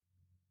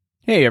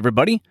Hey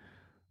everybody,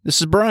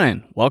 this is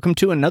Brian. Welcome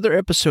to another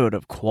episode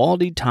of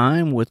Quality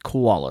Time with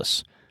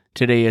Koalas.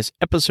 Today is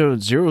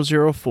episode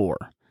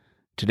 004.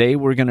 Today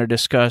we're going to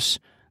discuss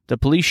the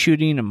police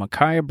shooting of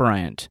Ma'Khia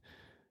Bryant.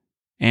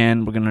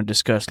 And we're going to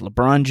discuss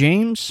LeBron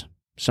James,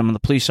 some of the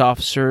police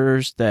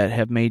officers that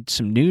have made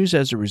some news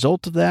as a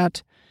result of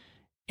that,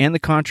 and the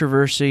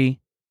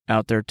controversy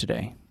out there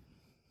today.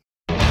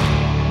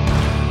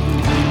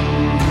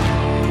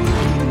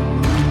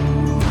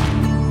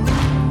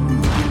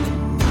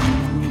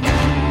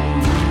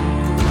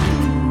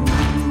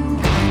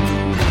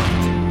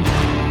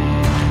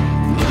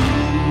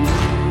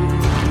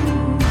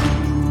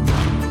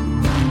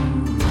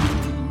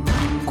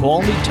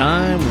 Quality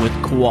Time with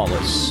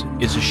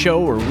Koalas is a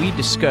show where we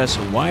discuss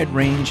a wide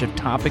range of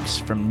topics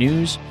from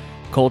news,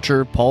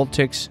 culture,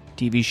 politics,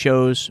 TV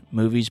shows,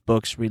 movies,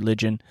 books,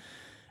 religion,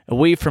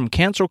 away from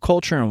cancel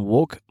culture and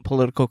woke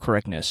political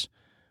correctness.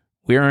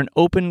 We are an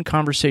open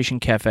conversation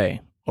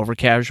cafe over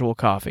casual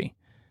coffee.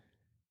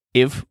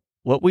 If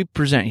what we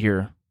present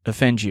here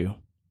offends you,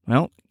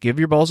 well, give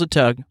your balls a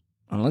tug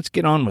and let's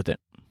get on with it.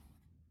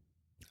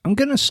 I'm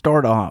going to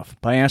start off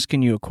by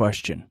asking you a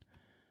question.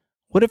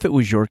 What if it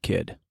was your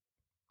kid?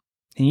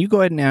 And you go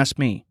ahead and ask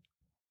me,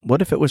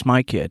 what if it was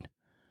my kid?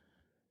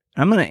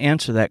 I'm going to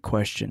answer that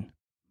question.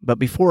 But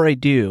before I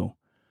do,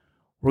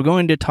 we're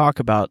going to talk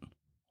about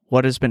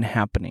what has been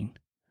happening,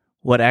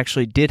 what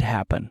actually did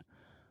happen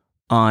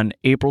on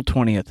April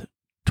 20th,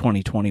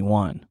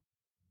 2021.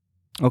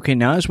 Okay,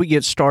 now as we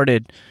get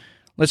started,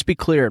 let's be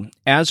clear.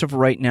 As of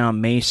right now,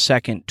 May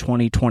 2nd,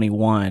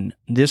 2021,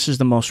 this is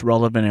the most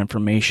relevant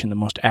information, the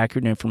most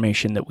accurate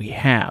information that we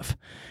have.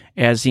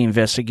 As the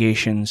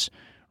investigations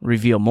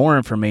reveal more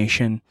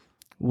information,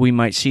 we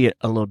might see it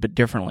a little bit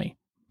differently.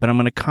 But I'm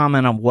going to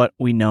comment on what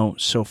we know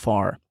so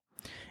far.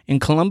 In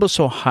Columbus,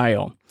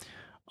 Ohio,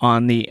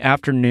 on the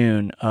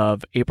afternoon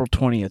of April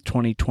 20th,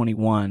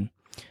 2021,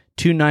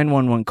 two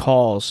 911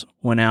 calls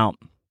went out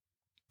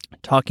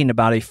talking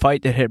about a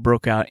fight that had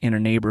broke out in a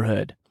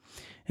neighborhood,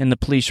 and the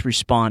police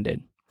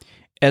responded.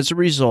 As a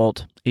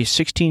result, a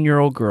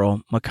 16-year-old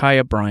girl,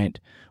 Ma'Khia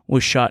Bryant,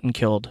 was shot and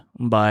killed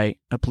by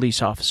a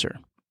police officer.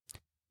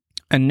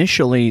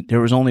 Initially, there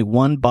was only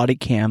one body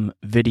cam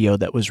video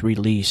that was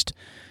released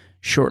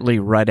shortly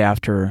right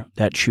after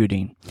that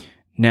shooting.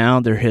 Now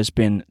there has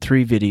been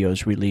 3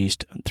 videos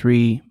released,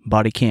 3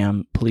 body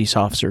cam police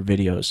officer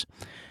videos,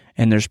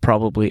 and there's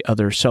probably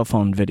other cell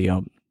phone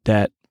video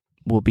that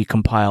will be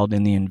compiled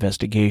in the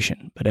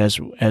investigation. But as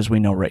we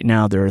know right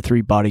now, there are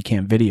 3 body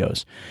cam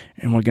videos,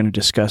 and we're going to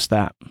discuss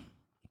that.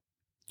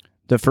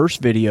 The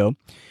first video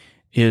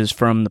is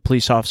from the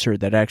police officer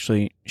that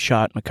actually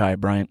shot Ma'Khia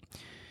Bryant.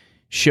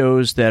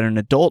 Shows that an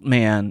adult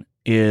man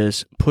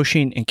is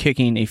pushing and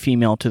kicking a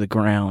female to the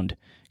ground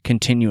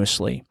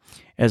continuously.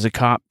 As a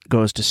cop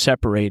goes to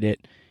separate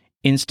it,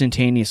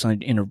 instantaneously,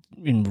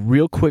 in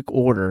real quick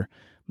order,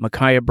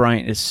 Ma'Khia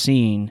Bryant is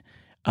seen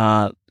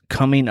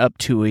coming up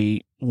to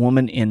a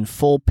woman in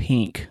full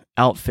pink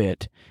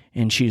outfit,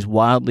 and she's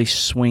wildly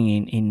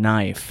swinging a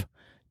knife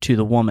to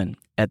the woman.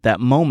 At that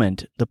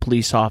moment, the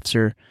police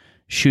officer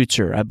shoots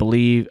her.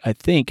 I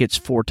think it's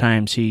 4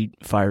 times he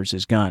fires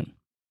his gun.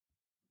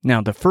 Now,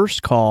 the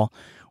first call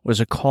was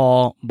a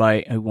call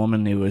by a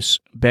woman who was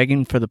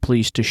begging for the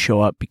police to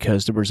show up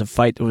because there was a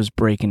fight that was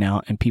breaking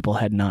out and people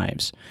had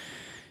knives.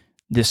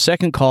 The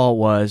second call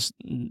was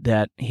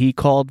that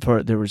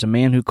there was a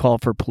man who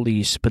called for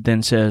police, but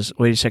then says,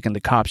 wait a second,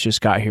 the cops just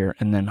got here,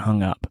 and then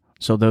hung up.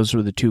 So those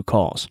were the 2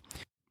 calls.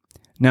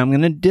 Now, I'm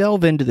going to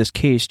delve into this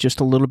case just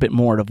a little bit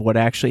more of what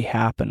actually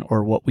happened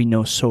or what we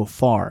know so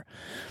far.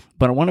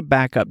 But I want to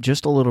back up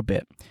just a little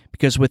bit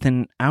because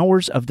within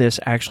hours of this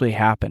actually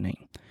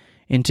happening,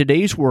 in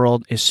today's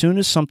world, as soon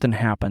as something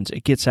happens,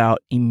 it gets out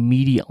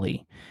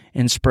immediately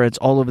and spreads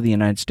all over the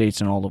United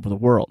States and all over the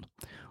world.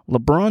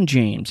 LeBron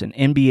James, an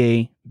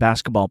NBA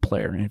basketball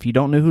player, and if you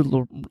don't know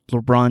who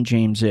LeBron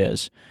James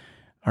is,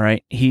 all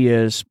right, he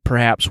is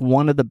perhaps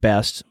one of the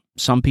best,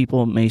 some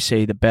people may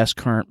say the best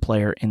current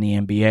player in the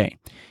NBA.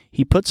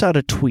 He puts out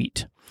a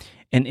tweet,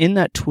 and in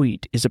that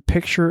tweet is a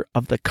picture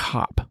of the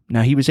cop.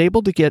 Now, he was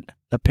able to get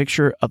a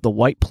picture of the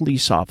white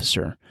police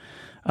officer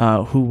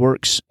who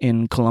works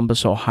in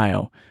Columbus,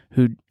 Ohio,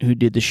 who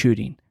did the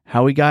shooting.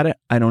 How he got it,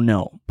 I don't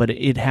know, but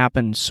it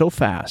happened so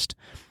fast.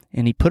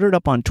 And he put it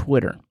up on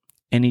Twitter,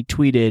 and he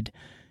tweeted,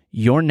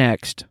 "You're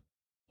next,"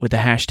 with the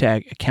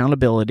hashtag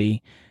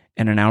accountability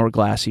and an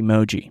hourglass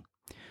emoji.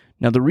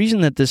 Now, the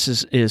reason that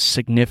this is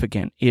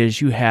significant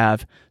is you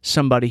have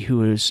somebody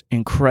who is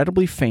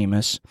incredibly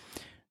famous.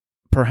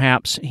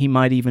 Perhaps he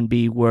might even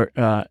be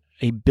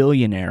a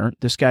billionaire.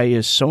 This guy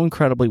is so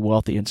incredibly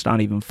wealthy, it's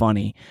not even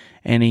funny,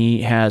 and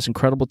he has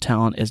incredible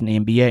talent as an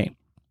NBA.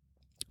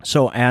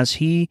 So as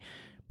he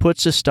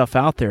puts this stuff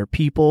out there,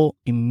 people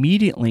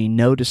immediately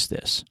notice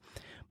this.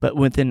 But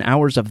within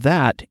hours of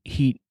that,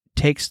 he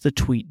takes the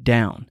tweet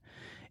down.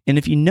 And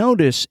if you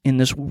notice in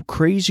this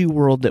crazy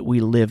world that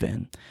we live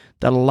in,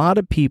 that a lot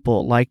of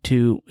people like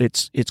to,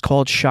 it's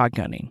called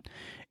shotgunning.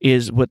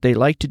 is what they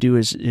like to do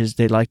is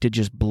they like to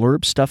just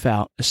blurb stuff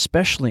out,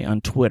 especially on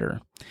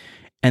Twitter.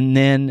 And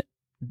then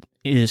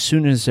as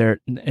soon as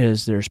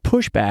there's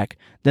pushback,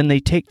 then they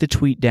take the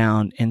tweet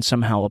down and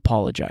somehow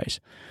apologize.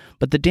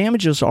 But the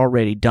damage is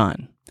already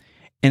done.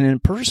 And in a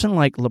person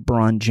like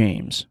LeBron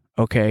James,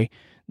 okay,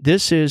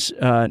 this is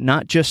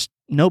not just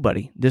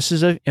nobody. This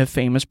is a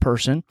famous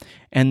person,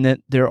 and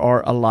that there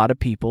are a lot of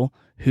people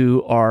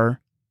who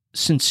are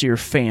sincere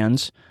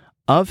fans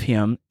of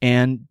him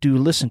and do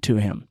listen to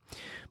him.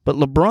 But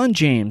LeBron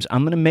James,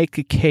 I'm going to make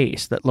a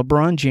case that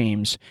LeBron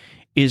James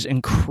is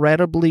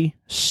incredibly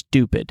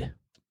stupid.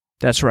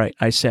 That's right,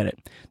 I said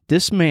it.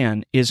 This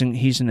man he's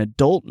an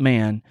adult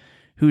man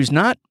who's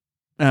not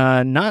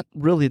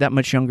really that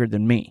much younger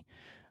than me.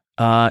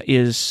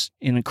 Is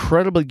an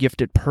incredibly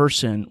gifted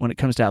person when it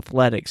comes to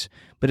athletics,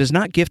 but is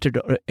not gifted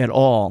at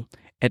all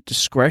at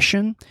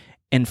discretion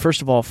and,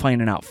 first of all,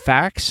 finding out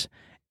facts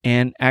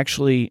and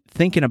actually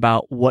thinking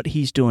about what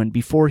he's doing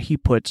before he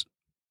puts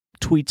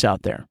tweets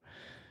out there.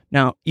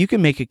 Now, you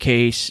can make a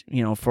case,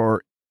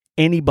 for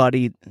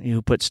anybody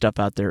who puts stuff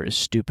out there is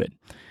stupid.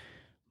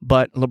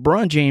 But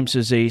LeBron James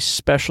is a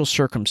special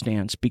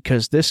circumstance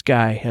because this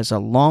guy has a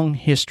long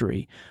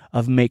history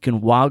of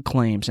making wild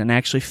claims and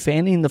actually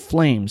fanning the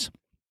flames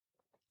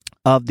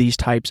of these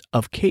types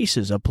of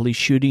cases of police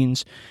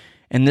shootings.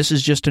 And this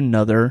is just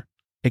another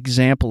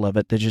example of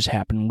it that just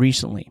happened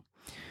recently.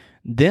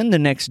 Then the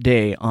next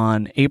day,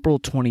 on April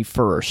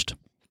 21st,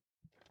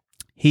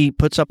 he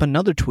puts up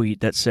another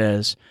tweet that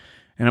says,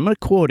 and I'm going to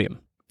quote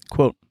him,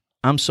 quote,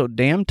 "I'm so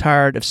damn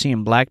tired of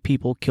seeing black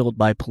people killed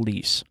by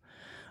police.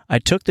 I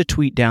took the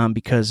tweet down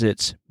because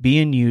it's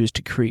being used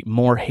to create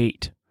more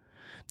hate.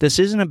 This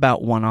isn't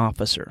about one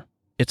officer.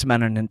 It's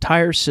about an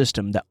entire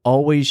system that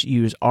always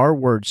use our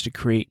words to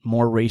create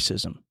more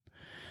racism.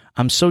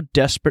 I'm so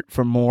desperate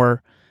for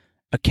more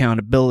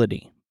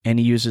accountability." And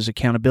he uses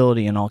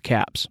accountability in all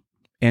caps.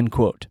 End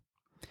quote.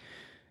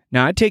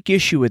 Now, I take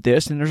issue with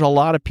this, and there's a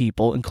lot of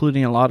people,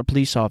 including a lot of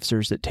police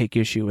officers, that take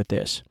issue with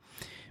this.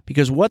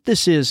 Because what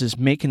this is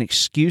making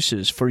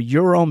excuses for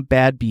your own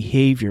bad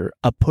behavior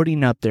of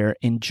putting up there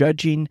and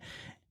judging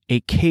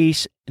a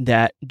case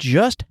that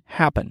just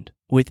happened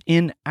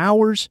within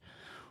hours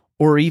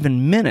or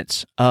even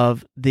minutes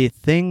of the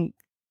thing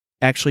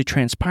actually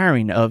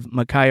transpiring of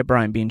Ma'Khia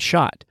Bryant being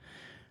shot.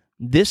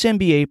 This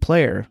NBA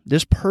player,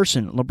 this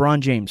person, LeBron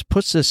James,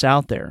 puts this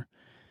out there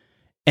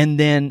and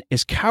then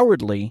is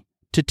cowardly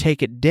to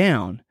take it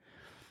down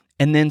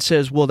and then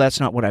says, well, that's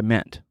not what I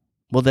meant.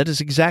 Well, that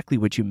is exactly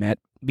what you meant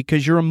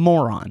because you're a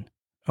moron,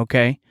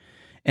 okay?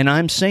 And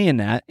I'm saying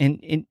that,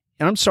 and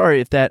I'm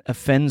sorry if that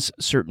offends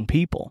certain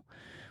people,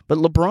 but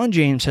LeBron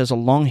James has a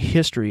long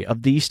history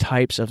of these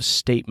types of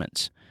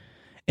statements,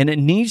 and it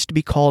needs to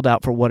be called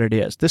out for what it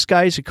is. This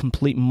guy is a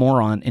complete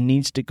moron and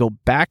needs to go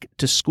back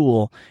to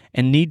school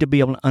and need to be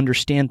able to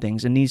understand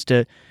things and needs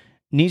to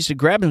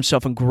grab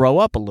himself and grow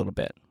up a little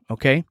bit,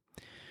 okay?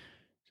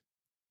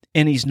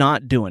 And he's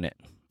not doing it.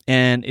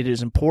 And it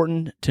is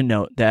important to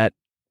note that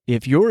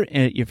if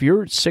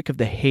you're sick of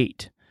the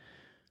hate,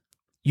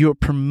 you're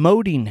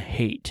promoting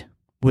hate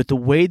with the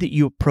way that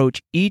you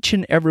approach each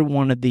and every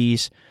one of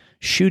these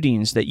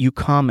shootings that you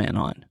comment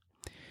on.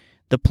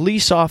 The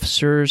police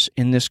officers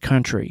in this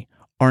country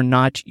are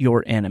not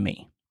your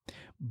enemy,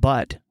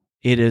 but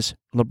it is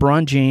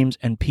LeBron James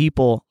and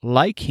people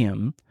like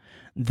him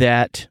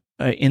that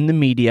in the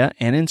media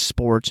and in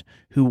sports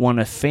who want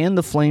to fan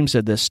the flames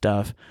of this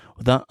stuff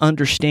without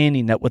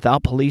understanding that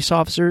without police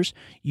officers,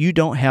 you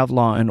don't have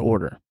law and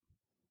order.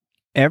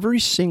 Every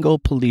single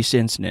police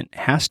incident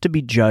has to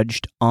be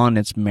judged on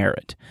its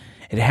merit.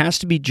 It has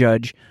to be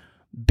judged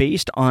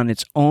based on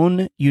its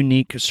own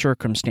unique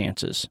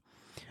circumstances.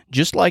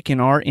 Just like in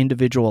our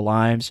individual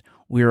lives,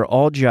 we are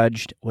all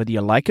judged, whether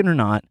you like it or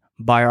not,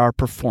 by our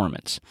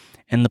performance.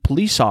 And the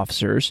police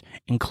officers,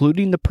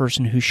 including the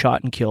person who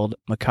shot and killed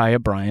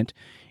Ma'Khia Bryant,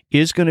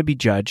 is going to be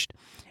judged,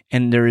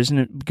 and there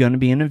isn't going to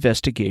be an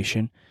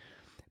investigation.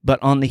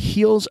 But on the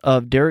heels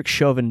of Derek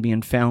Chauvin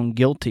being found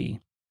guilty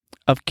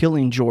of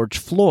killing George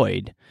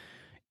Floyd,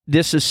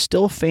 this is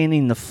still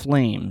fanning the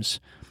flames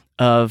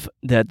of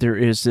that there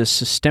is this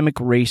systemic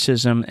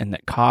racism and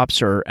that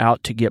cops are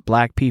out to get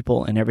black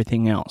people and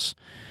everything else.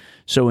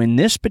 So in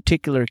this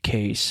particular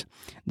case,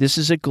 this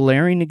is a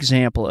glaring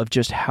example of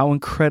just how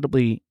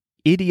incredibly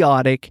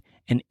idiotic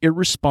and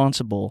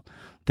irresponsible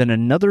that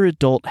another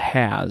adult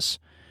has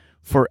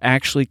for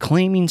actually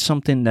claiming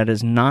something that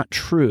is not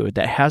true,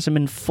 that hasn't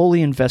been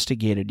fully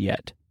investigated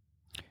yet.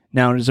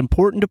 Now, it is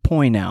important to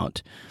point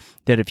out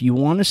that if you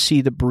want to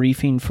see the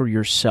briefing for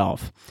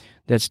yourself,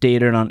 that's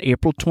dated on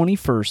April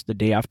 21st, the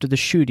day after the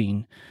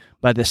shooting,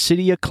 by the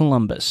city of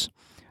Columbus,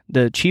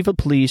 the chief of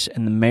police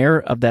and the mayor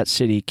of that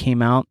city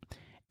came out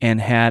and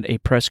had a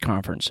press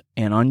conference.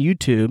 And on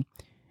YouTube,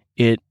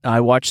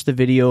 I watched the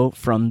video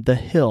from The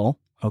Hill,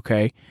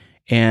 okay,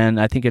 and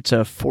I think it's a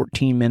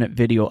 14-minute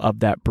video of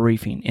that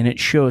briefing. And it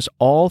shows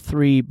all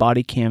three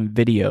body cam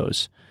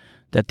videos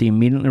that they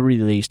immediately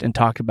released and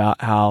talked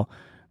about how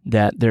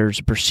that there's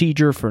a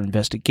procedure for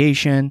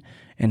investigation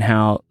and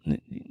how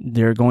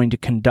they're going to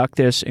conduct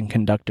this and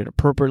conduct it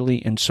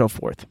appropriately and so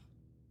forth.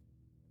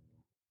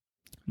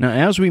 Now,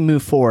 as we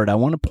move forward, I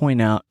want to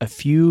point out a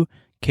few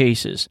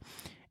cases,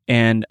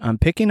 and I'm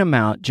picking them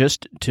out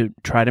just to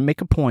try to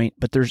make a point,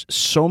 but there's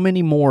so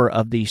many more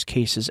of these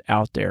cases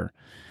out there.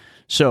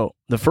 So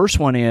the first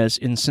one is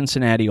in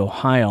Cincinnati,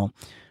 Ohio.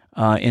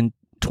 In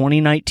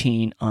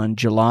 2019, on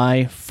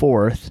July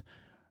 4th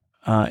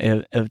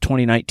of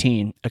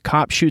 2019, a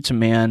cop shoots a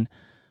man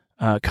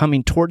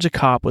coming towards a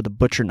cop with a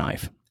butcher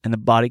knife, and the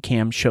body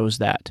cam shows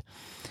that.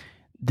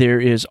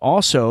 There is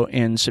also,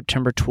 in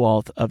September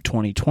 12th of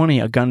 2020,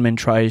 a gunman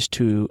tries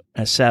to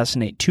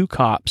assassinate two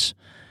cops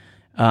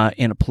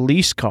in a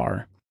police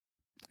car,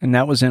 and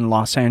that was in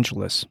Los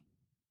Angeles.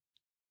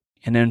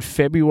 And then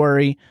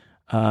February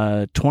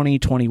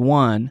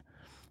 2021,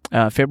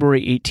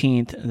 February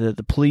 18th,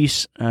 the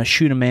police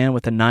shoot a man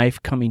with a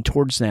knife coming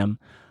towards them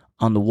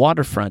on the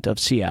waterfront of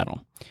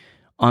Seattle.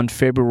 On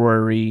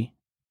February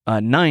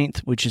 9th,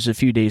 which is a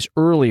few days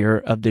earlier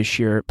of this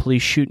year,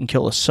 police shoot and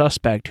kill a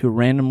suspect who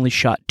randomly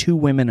shot two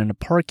women in a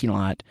parking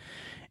lot,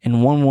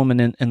 and one woman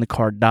in the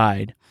car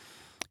died.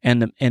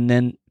 And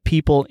then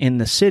people in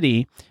the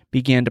city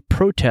began to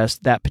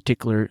protest that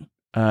particular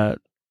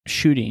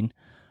shooting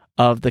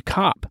of the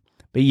cop,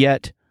 but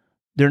yet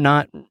they're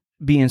not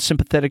being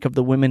sympathetic of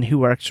the women who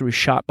were actually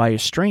shot by a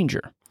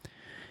stranger.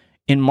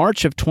 In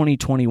March of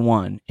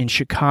 2021 in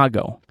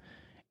Chicago,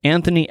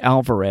 Anthony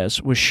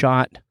Alvarez was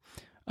shot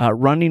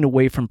running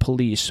away from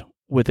police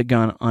with a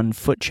gun on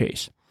foot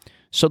chase.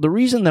 So the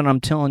reason that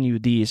I'm telling you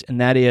these, and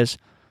that is,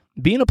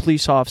 being a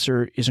police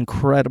officer is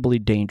incredibly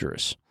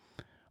dangerous.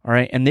 All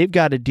right, and they've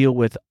got to deal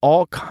with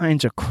all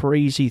kinds of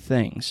crazy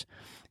things.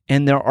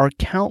 And there are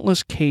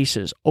countless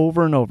cases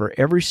over and over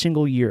every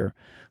single year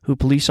who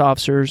police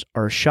officers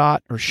are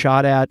shot or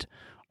shot at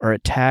or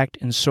attacked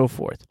and so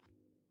forth.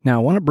 Now,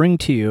 I want to bring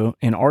to you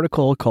an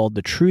article called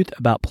The Truth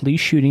About Police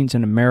Shootings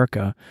in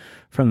America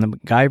from the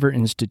MacGyver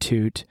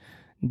Institute,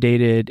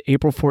 dated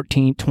April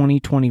 14,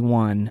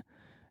 2021,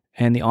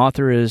 and the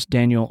author is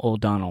Daniel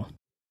O'Donnell.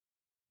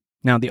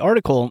 Now, the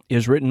article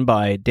is written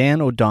by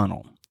Dan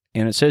O'Donnell,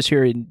 and it says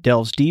here it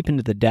delves deep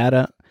into the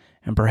data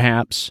and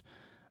perhaps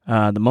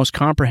the most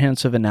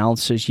comprehensive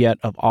analysis yet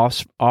of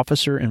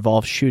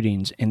officer-involved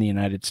shootings in the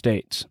United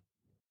States.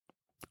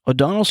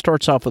 O'Donnell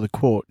starts off with a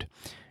quote.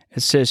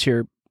 It says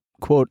here,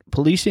 quote,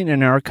 "Policing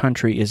in our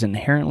country is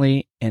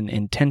inherently and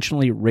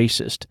intentionally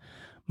racist."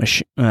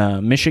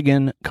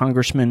 Michigan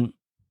Congressman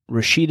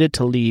Rashida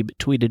Tlaib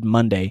tweeted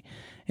Monday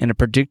in a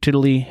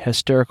particularly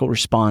hysterical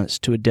response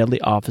to a deadly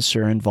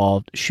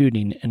officer-involved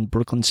shooting in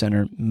Brooklyn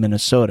Center,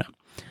 Minnesota.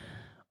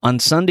 On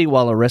Sunday,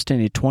 while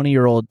arresting a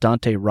 20-year-old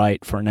Dante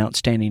Wright for an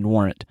outstanding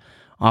warrant,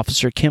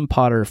 Officer Kim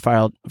Potter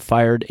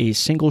fired a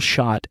single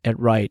shot at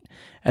Wright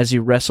as he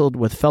wrestled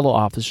with fellow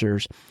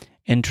officers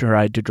and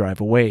tried to drive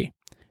away.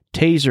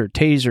 Taser,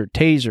 taser,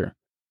 taser,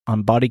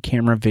 on body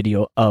camera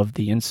video of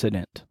the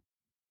incident.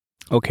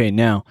 Okay,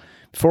 now,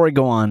 before I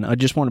go on, I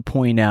just want to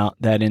point out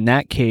that in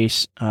that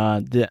case,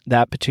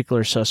 that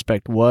particular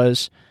suspect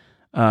was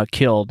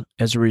killed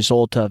as a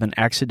result of an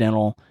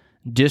accidental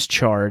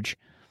discharge,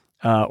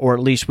 or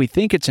at least we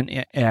think it's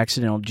an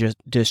accidental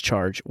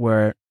discharge,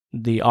 where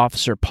the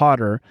officer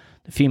Potter,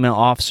 the female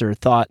officer,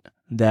 thought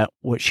that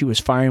what she was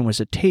firing was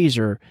a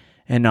taser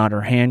and not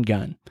her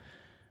handgun.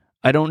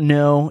 I don't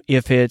know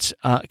if it's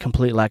a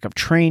complete lack of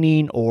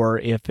training or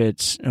if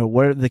it's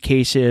whatever the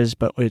case is,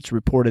 but it's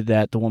reported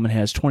that the woman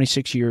has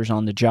 26 years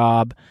on the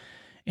job,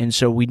 and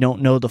so we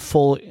don't know the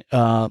full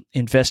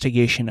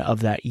investigation of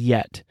that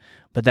yet.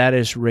 But that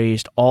has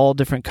raised all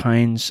different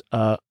kinds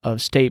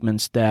of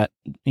statements that,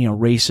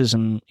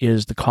 racism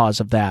is the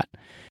cause of that.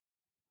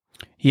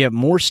 You have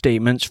more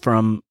statements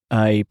from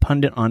a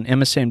pundit on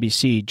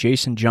MSNBC,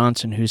 Jason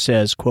Johnson, who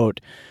says, quote,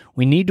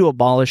 "We need to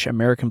abolish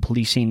American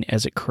policing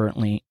as it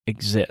currently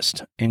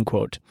exists," end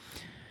quote.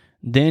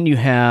 Then you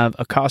have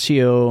New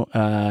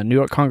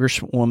York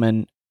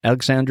Congresswoman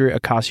Alexandria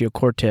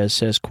Ocasio-Cortez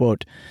says,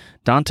 quote,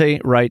 "Dante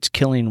Wright's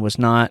killing was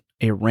not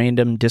a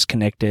random,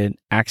 disconnected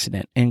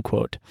accident," end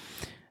quote.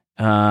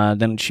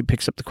 Then she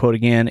picks up the quote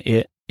again.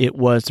 It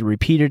was the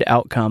repeated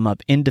outcome of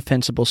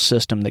indefensible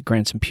system that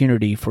grants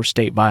impunity for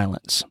state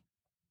violence.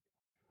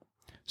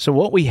 So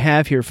what we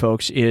have here,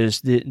 folks,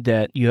 is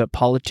that you have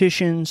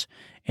politicians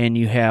and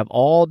you have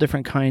all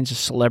different kinds of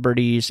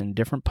celebrities and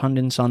different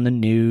pundits on the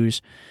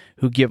news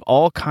who give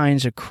all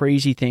kinds of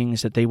crazy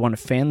things that they want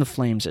to fan the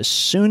flames as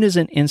soon as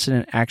an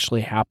incident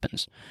actually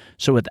happens.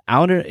 So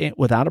without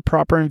a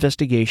proper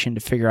investigation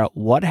to figure out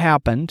what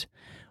happened,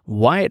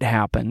 why it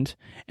happened,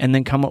 and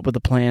then come up with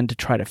a plan to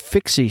try to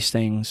fix these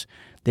things,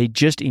 they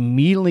just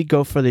immediately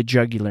go for the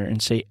jugular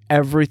and say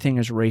everything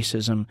is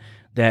racism,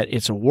 that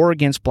it's a war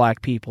against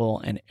black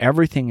people and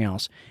everything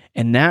else.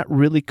 And that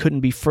really couldn't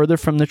be further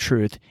from the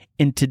truth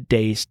in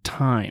today's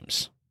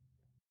times.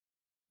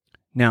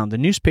 Now, the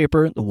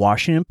newspaper, the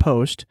Washington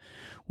Post,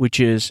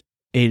 which is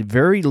a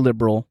very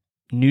liberal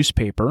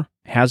newspaper,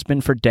 has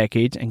been for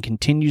decades and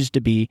continues to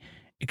be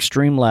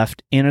extreme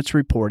left in its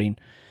reporting.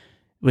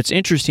 What's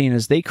interesting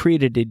is they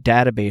created a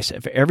database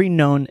of every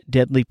known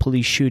deadly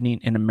police shooting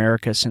in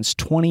America since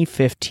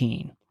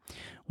 2015.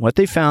 What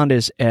they found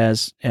is,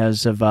 as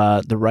of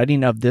the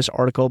writing of this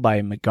article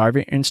by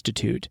MacGyver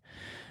Institute,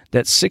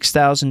 that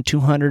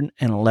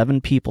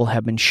 6,211 people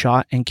have been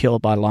shot and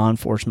killed by law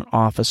enforcement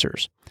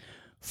officers.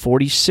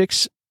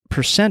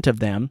 46% of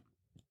them,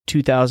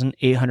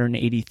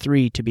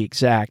 2,883 to be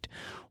exact,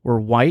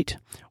 were white,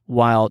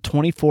 while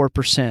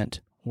 24%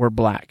 were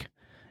black.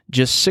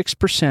 Just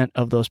 6%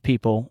 of those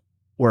people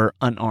were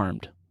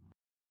unarmed.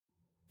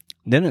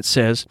 Then it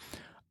says,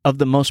 of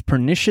the most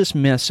pernicious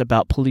myths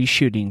about police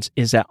shootings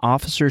is that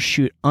officers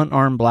shoot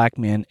unarmed black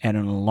men at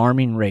an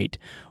alarming rate,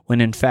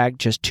 when in fact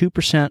just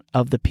 2%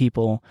 of the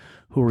people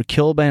who were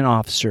killed by an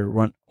officer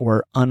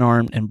were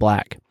unarmed and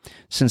black.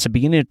 Since the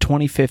beginning of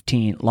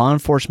 2015, law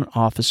enforcement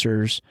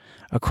officers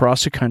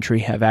across the country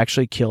have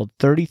actually killed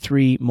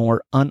 33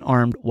 more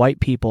unarmed white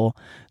people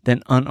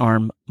than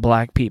unarmed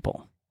black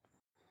people.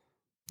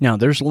 Now,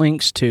 there's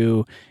links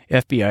to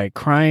FBI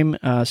crime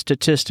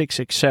statistics,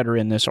 etc.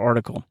 in this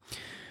article.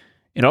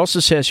 It also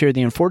says here,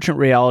 the unfortunate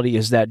reality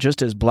is that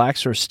just as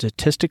blacks are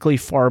statistically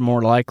far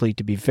more likely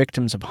to be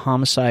victims of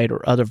homicide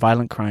or other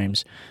violent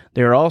crimes,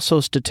 they are also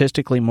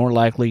statistically more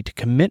likely to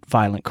commit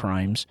violent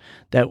crimes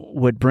that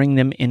would bring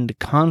them into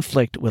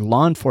conflict with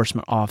law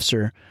enforcement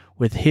officer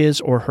with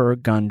his or her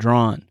gun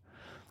drawn.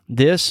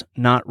 This,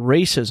 not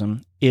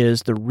racism,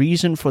 is the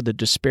reason for the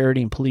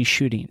disparity in police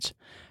shootings.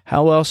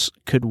 How else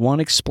could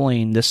one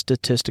explain this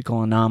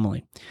statistical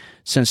anomaly?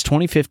 Since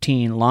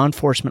 2015, law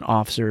enforcement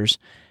officers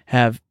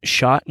have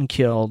shot and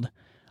killed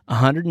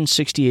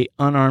 168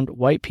 unarmed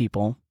white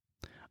people,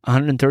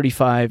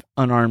 135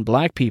 unarmed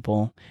black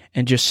people,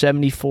 and just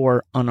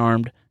 74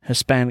 unarmed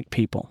Hispanic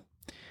people.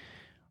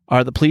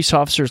 Are the police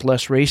officers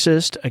less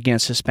racist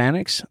against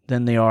Hispanics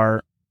than they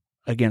are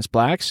against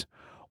blacks?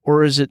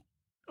 Or is it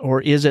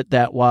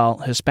that while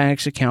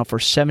Hispanics account for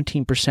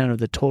 17% of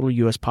the total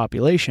U.S.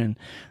 population,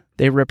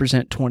 they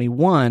represent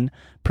 21%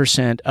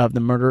 of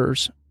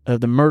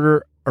the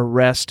murder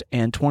arrest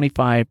and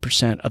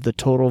 25% of the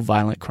total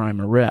violent crime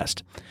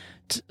arrest,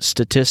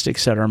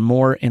 statistics that are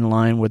more in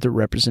line with the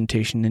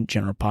representation in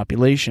general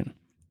population.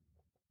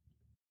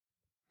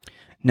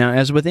 Now,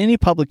 as with any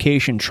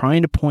publication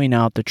trying to point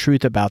out the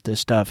truth about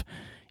this stuff,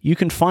 you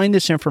can find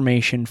this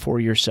information for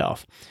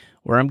yourself.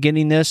 Where I'm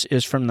getting this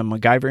is from the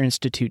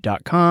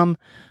MacGyverinstitute.com,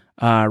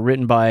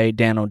 written by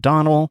Dan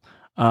O'Donnell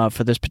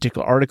for this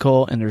particular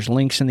article, and there's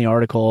links in the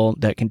article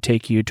that can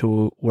take you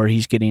to where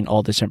he's getting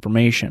all this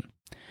information.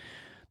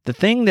 The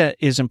thing that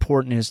is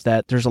important is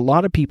that there's a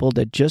lot of people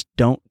that just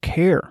don't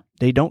care.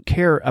 They don't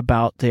care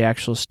about the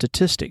actual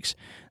statistics.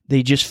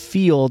 They just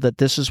feel that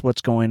this is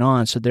what's going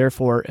on, so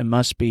therefore it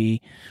must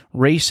be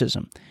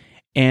racism.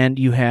 And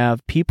you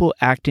have people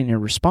acting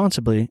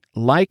irresponsibly,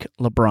 like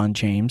LeBron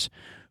James,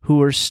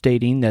 who are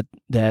stating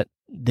that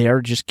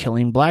they're just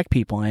killing black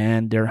people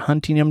and they're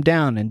hunting them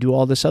down and do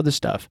all this other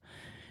stuff.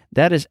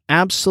 That is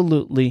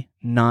absolutely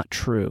not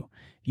true.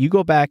 You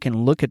go back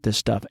and look at this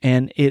stuff,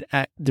 and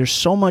there's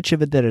so much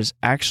of it that is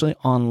actually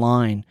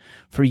online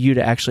for you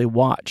to actually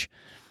watch.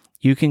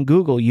 You can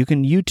Google, you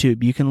can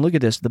YouTube, you can look at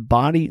this. The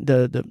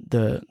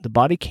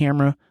body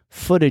camera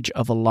footage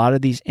of a lot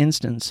of these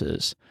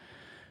instances.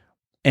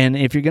 And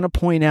if you're going to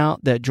point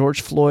out that George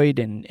Floyd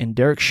and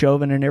Derek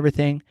Chauvin and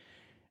everything,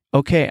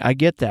 okay, I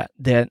get that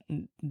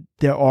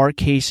there are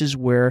cases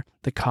where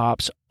the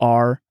cops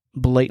are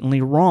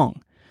blatantly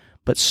wrong.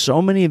 But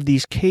so many of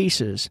these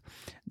cases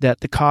that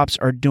the cops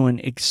are doing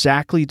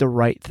exactly the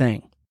right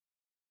thing.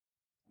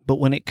 But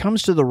when it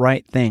comes to the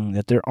right thing,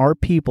 that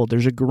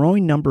there's a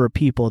growing number of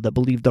people that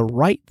believe the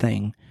right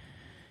thing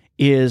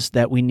is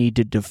that we need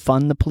to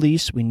defund the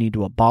police, we need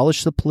to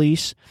abolish the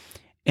police.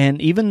 And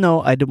even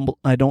though I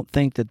don't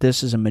think that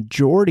this is a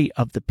majority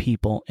of the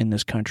people in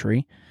this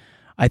country,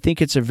 I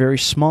think it's a very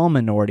small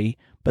minority,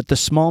 but the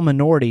small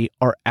minority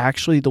are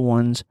actually the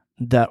ones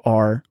that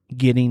are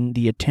getting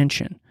the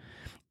attention.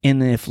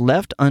 And if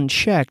left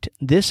unchecked,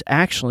 this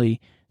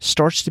actually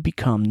starts to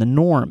become the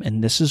norm,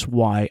 and this is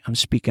why I'm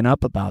speaking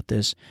up about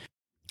this.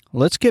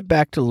 Let's get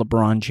back to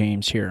LeBron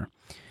James here.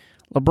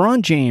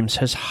 LeBron James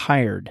has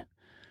hired,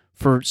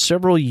 for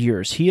several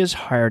years, he has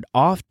hired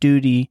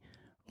off-duty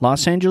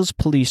Los Angeles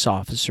police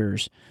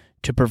officers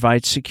to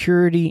provide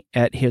security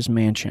at his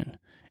mansion.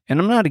 And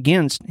I'm not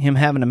against him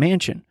having a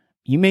mansion.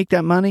 You make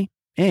that money,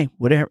 hey,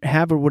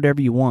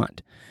 whatever you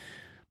want.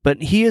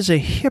 But he is a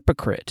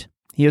hypocrite.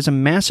 He is a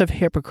massive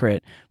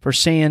hypocrite for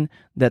saying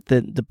that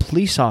the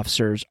police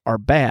officers are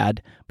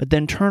bad, but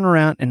then turn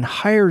around and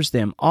hires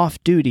them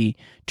off duty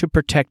to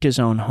protect his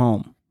own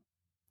home.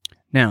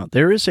 Now,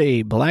 there is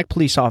a black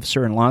police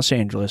officer in Los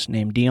Angeles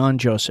named Dion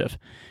Joseph.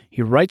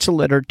 He writes a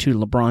letter to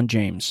LeBron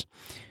James,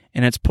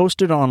 and it's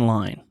posted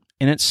online,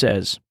 and it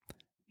says,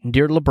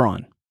 "Dear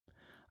LeBron,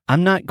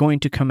 I'm not going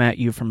to come at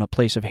you from a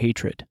place of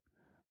hatred.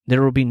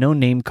 There will be no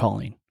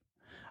name-calling.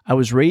 I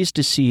was raised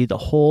to see the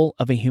whole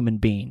of a human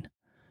being,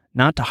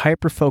 not to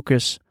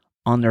hyper-focus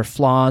on their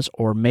flaws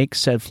or make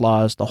said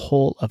flaws the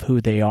whole of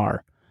who they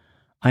are.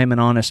 I am an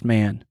honest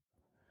man.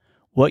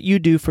 What you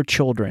do for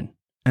children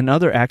and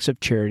other acts of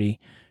charity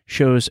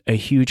shows a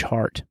huge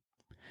heart.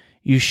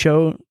 You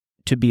show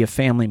to be a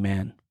family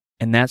man,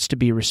 and that's to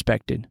be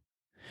respected.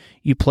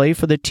 You play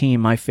for the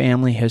team my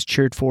family has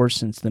cheered for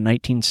since the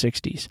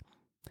 1960s,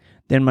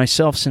 then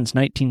myself since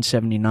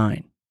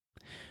 1979.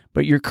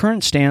 But your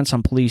current stance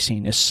on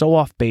policing is so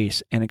off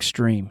base and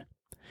extreme.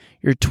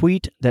 Your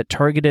tweet that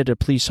targeted a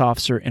police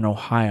officer in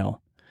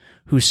Ohio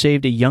who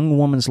saved a young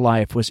woman's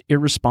life was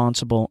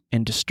irresponsible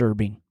and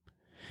disturbing.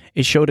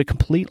 It showed a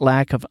complete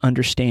lack of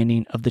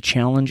understanding of the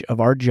challenge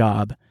of our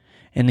job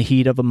in the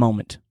heat of a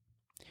moment.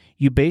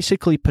 You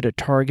basically put a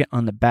target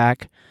on the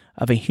back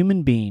of a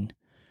human being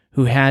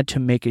who had to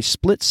make a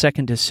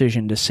split-second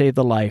decision to save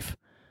the life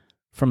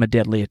from a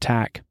deadly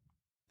attack.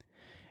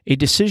 A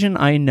decision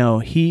I know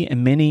he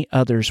and many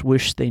others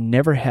wish they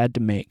never had to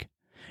make,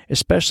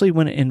 especially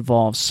when it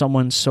involves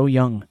someone so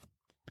young.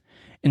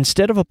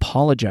 Instead of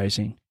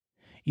apologizing,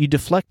 you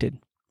deflected.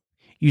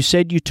 You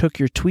said you took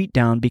your tweet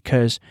down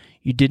because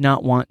you did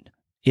not want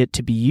it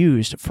to be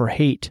used for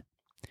hate,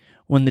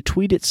 when the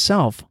tweet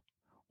itself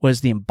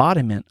was the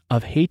embodiment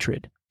of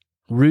hatred,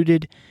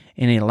 rooted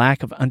in a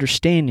lack of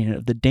understanding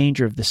of the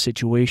danger of the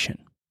situation.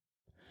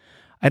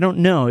 I don't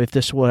know if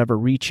this will ever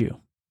reach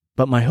you,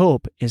 but my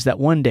hope is that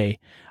one day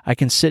I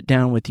can sit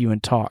down with you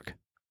and talk.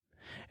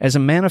 As a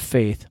man of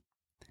faith,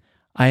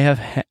 I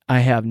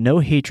have no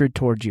hatred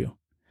towards you,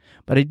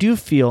 but I do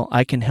feel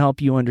I can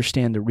help you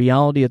understand the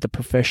reality of the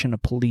profession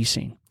of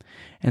policing,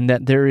 and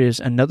that there is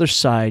another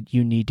side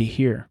you need to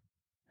hear.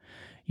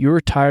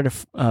 You're tired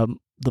of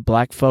the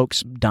black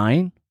folks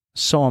dying?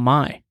 So am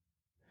I.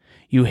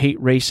 You hate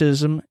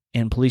racism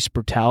and police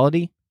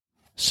brutality?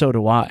 So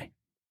do I.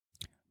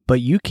 But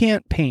you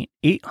can't paint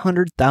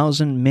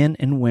 800,000 men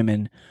and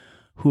women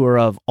who are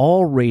of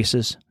all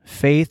races,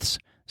 faiths,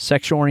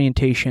 sexual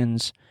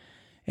orientations,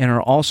 and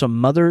are also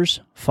mothers,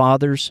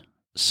 fathers,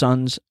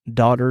 sons,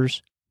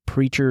 daughters,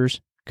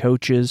 preachers,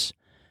 coaches,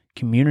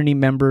 community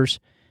members,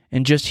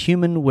 and just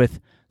human with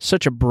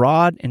such a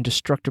broad and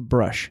destructive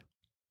brush.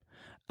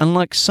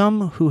 Unlike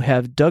some who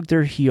have dug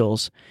their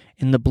heels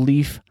in the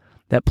belief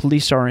that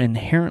police are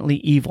inherently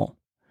evil,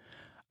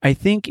 I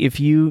think if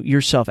you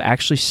yourself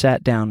actually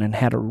sat down and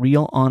had a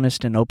real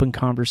honest and open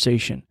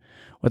conversation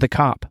with a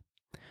cop,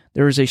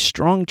 there is a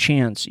strong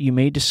chance you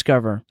may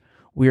discover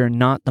we are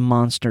not the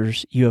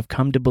monsters you have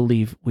come to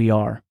believe we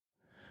are,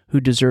 who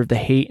deserve the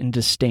hate and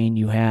disdain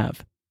you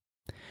have.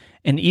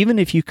 And even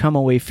if you come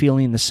away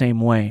feeling the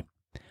same way,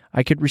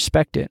 I could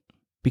respect it,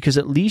 because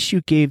at least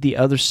you gave the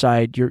other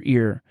side your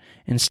ear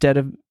instead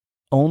of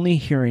only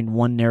hearing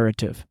one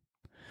narrative.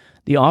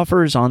 The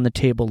offer is on the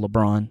table,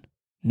 LeBron.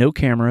 No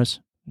cameras,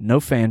 no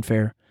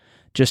fanfare,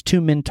 just two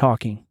men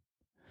talking.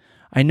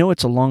 I know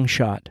it's a long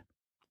shot,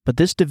 but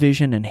this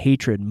division and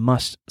hatred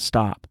must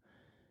stop.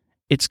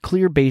 It's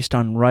clear based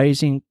on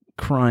rising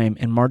crime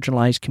in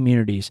marginalized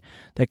communities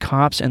that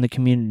cops and the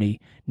community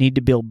need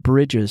to build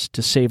bridges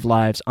to save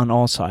lives on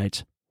all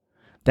sides.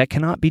 That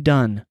cannot be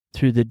done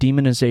through the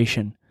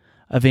demonization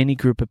of any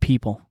group of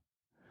people.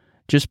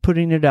 Just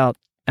putting it out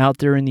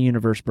there in the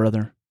universe,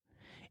 brother.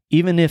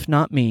 Even if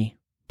not me,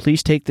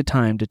 please take the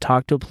time to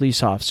talk to a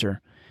police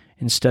officer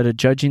instead of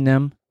judging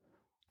them.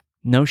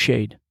 No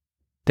shade.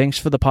 Thanks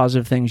for the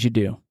positive things you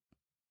do.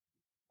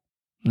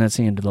 And that's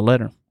the end of the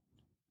letter.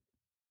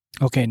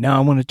 Okay, now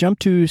I want to jump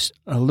to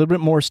a little bit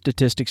more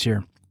statistics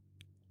here.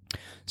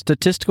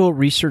 Statistical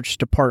Research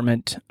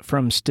Department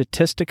from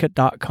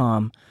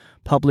Statistica.com,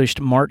 published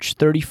March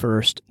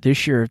 31st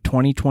this year,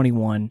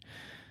 2021,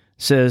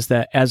 says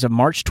that as of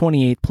March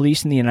 28th,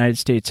 police in the United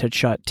States had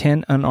shot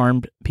 10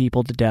 unarmed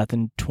people to death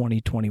in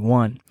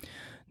 2021.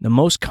 The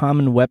most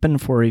common weapon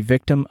for a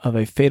victim of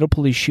a fatal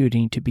police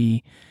shooting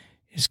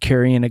is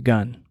carrying a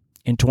gun.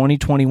 In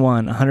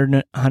 2021,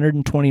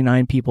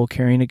 129 people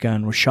carrying a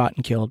gun were shot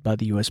and killed by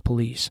the U.S.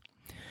 police.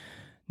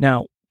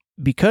 Now,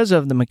 because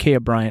of the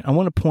Ma'Khia Bryant, I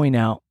want to point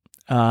out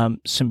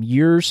some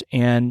years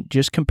and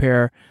just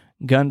compare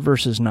gun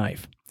versus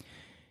knife.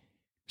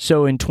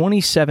 So in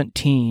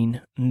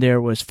 2017, there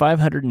was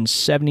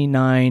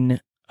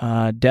 579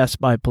 deaths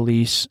by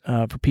police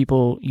for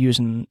people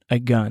using a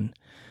gun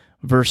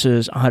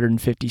versus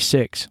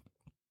 156.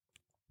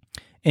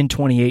 In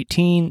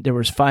 2018, there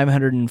was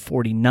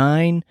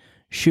 549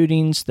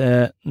 shootings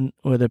where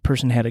the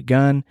person had a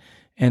gun,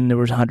 and there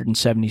was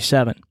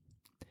 177.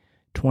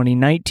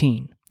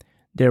 2019,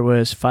 there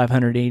was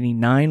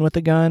 589 with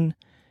a gun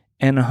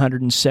and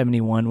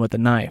 171 with a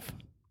knife.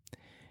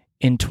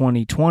 In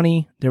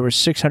 2020, there were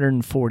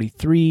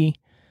 643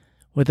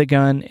 with a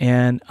gun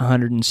and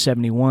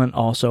 171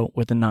 also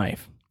with a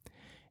knife.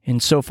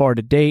 And so far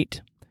to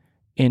date,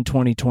 in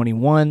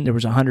 2021, there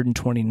was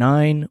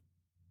 129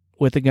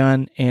 with a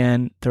gun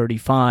and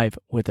 35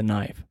 with a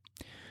knife.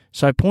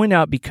 So I point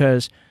out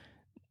because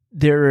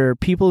there are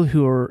people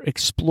who are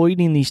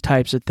exploiting these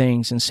types of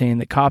things and saying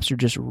that cops are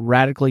just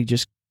radically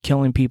just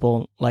killing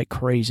people like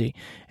crazy.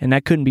 And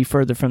that couldn't be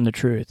further from the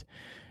truth.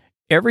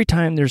 every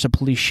time there's a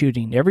police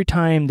shooting, every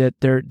time that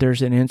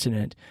there's an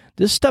incident,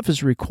 this stuff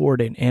is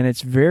recorded, and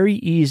it's very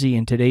easy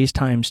in today's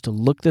times to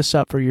look this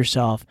up for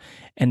yourself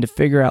and to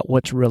figure out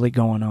what's really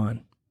going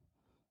on.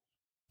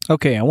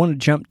 Okay, I want to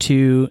jump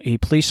to a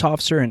police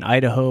officer in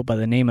Idaho by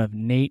the name of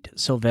Nate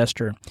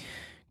Sylvester.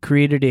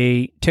 Created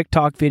a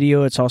TikTok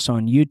video. It's also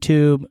on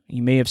YouTube.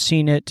 You may have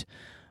seen it.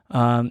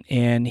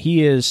 And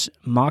he is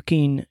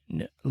mocking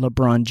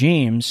LeBron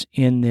James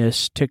in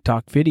this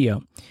TikTok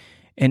video.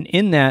 And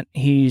in that,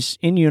 he's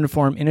in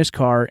uniform in his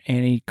car,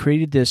 and he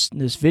created this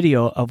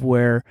video of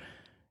where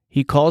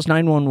he calls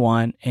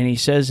 911, and he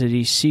says that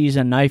he sees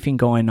a knifing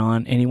going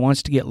on, and he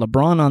wants to get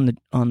LeBron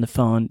on the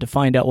phone to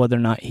find out whether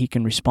or not he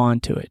can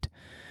respond to it.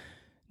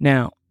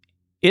 Now,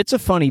 it's a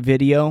funny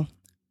video,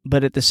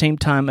 but at the same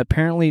time,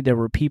 apparently there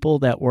were people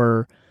that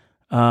were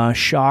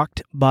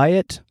shocked by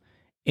it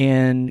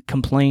and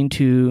complained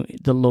to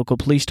the local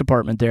police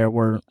department there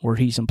where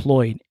he's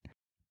employed.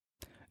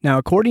 Now,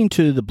 according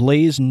to the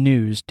Blaze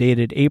News,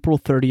 dated April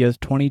 30th,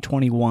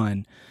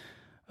 2021,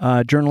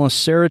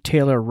 journalist Sarah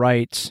Taylor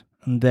writes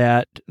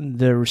that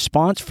the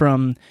response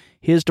from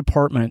his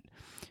department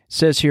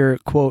says here,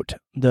 quote,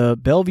 "The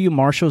Bellevue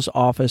Marshal's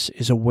office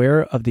is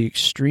aware of the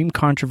extreme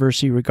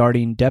controversy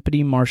regarding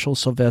Deputy Marshal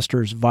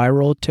Sylvester's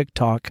viral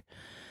TikTok,"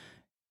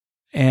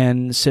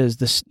 and says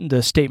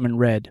the statement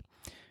read,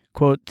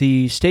 quote,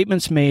 "The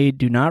statements made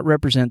do not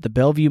represent the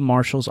Bellevue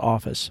Marshal's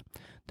office.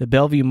 The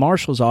Bellevue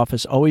Marshal's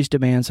office always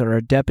demands that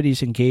our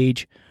deputies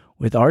engage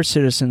with our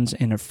citizens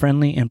in a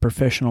friendly and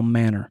professional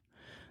manner.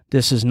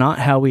 This is not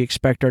how we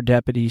expect our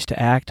deputies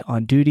to act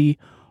on duty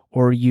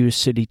or use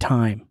city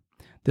time.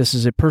 This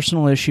is a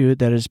personal issue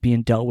that is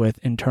being dealt with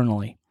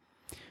internally."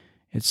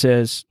 It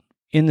says,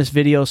 in this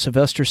video,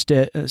 Sylvester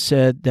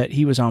said that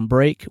he was on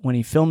break when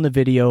he filmed the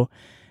video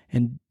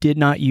and did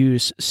not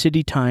use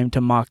city time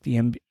to mock the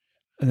NBA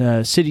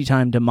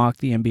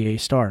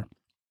star.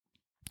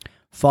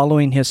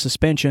 Following his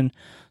suspension,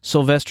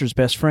 Sylvester's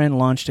best friend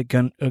launched a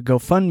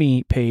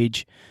GoFundMe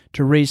page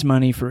to raise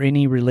money for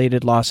any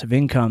related loss of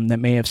income that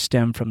may have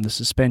stemmed from the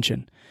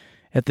suspension.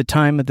 At the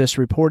time of this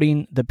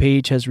reporting, the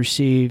page has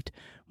received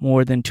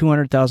more than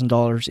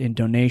 $200,000 in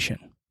donation.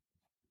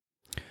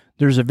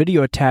 There's a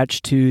video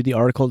attached to the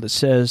article that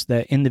says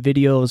that in the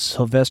video,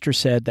 Sylvester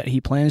said that he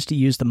plans to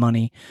use the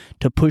money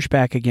to push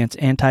back against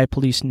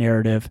anti-police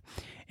narrative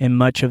in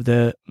much of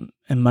the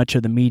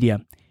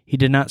media. He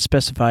did not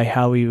specify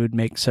how he would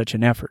make such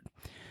an effort.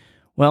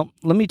 Well,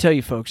 let me tell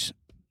you, folks,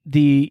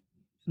 the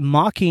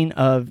mocking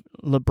of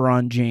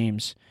LeBron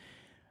James,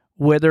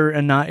 whether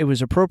or not it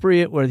was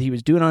appropriate, whether he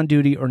was doing on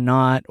duty or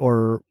not,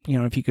 or,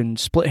 if you can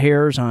split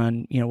hairs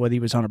on, whether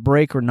he was on a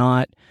break or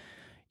not,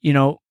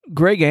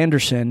 Greg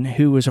Anderson,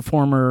 who was a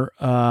former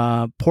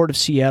Port of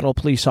Seattle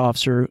police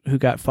officer who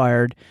got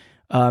fired,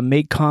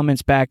 made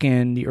comments back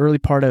in the early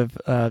part of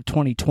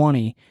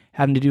 2020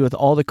 having to do with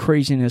all the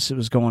craziness that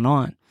was going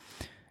on.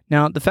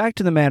 Now, the fact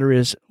of the matter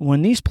is,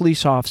 when these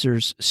police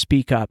officers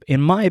speak up,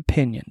 in my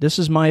opinion, this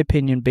is my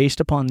opinion based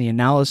upon the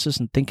analysis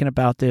and thinking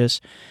about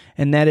this,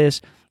 and that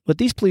is, what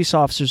these police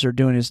officers are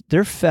doing is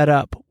they're fed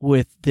up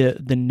with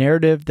the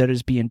narrative that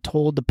is being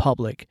told the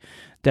public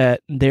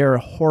that they're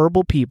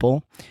horrible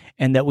people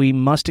and that we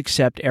must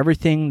accept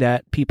everything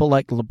that people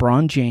like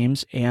LeBron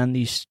James and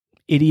these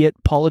idiot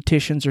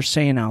politicians are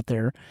saying out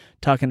there,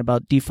 talking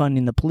about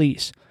defunding the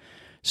police.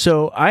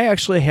 So I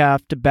actually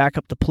have to back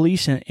up the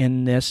police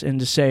in this and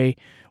to say,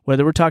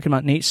 whether we're talking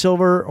about Nate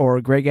Silver or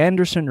Greg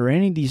Anderson or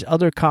any of these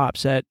other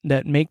cops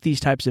that make these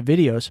types of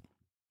videos,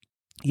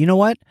 you know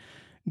what?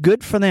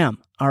 Good for them,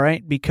 all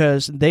right?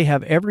 Because they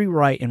have every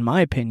right, in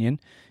my opinion,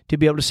 to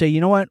be able to say,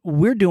 you know what?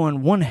 We're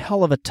doing one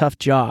hell of a tough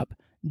job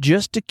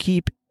just to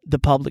keep the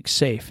public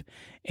safe.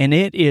 And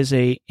it is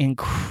a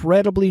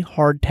incredibly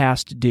hard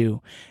task to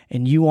do.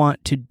 And you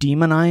want to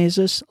demonize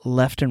us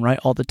left and right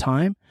all the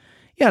time?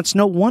 Yeah, it's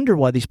no wonder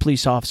why these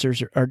police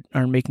officers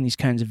are making these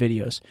kinds of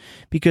videos,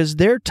 because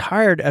they're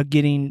tired of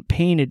getting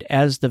painted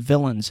as the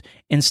villains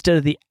instead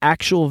of the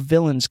actual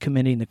villains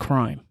committing the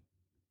crime.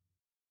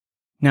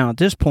 Now, at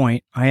this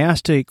point, I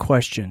asked a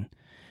question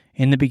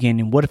in the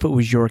beginning, what if it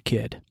was your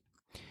kid?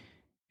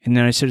 And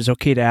then I said, it's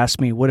okay to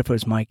ask me, what if it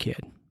was my kid?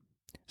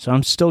 So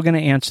I'm still going to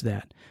answer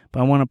that,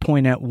 but I want to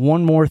point out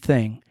one more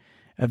thing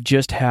of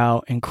just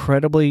how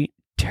incredibly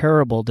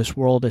terrible this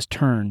world has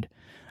turned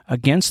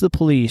against the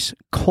police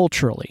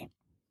culturally.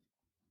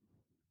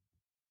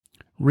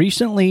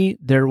 Recently,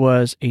 there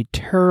was a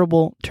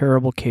terrible,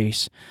 terrible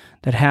case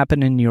that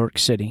happened in New York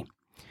City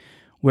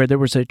where there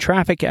was a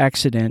traffic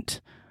accident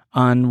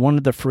on one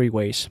of the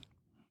freeways.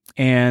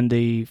 And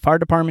the fire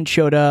department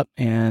showed up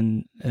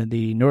and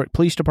the Newark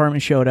Police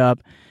Department showed up.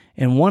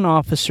 And one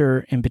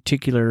officer in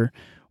particular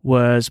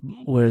was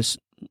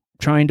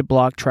trying to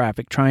block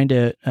traffic, trying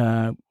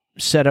to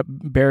set up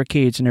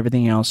barricades and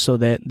everything else so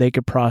that they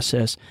could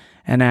process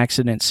an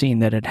accident scene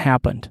that had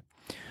happened.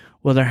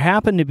 Well, there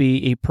happened to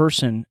be a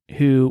person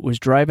who was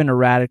driving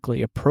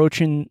erratically,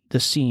 approaching the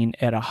scene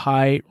at a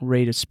high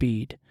rate of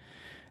speed.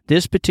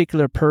 This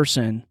particular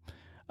person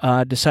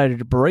decided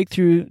to break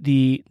through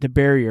the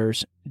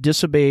barriers,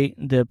 disobey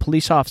the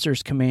police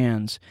officer's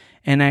commands,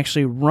 and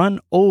actually run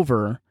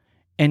over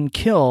and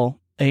kill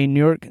a New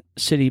York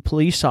City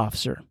police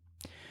officer.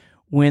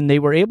 When they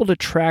were able to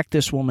track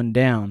this woman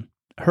down,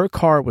 her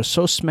car was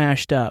so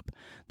smashed up,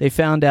 they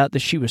found out that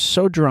she was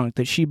so drunk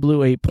that she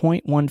blew a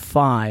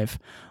 .15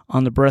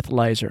 on the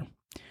breathalyzer.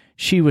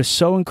 She was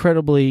so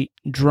incredibly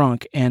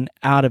drunk and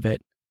out of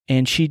it,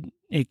 and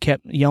it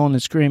kept yelling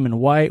and screaming,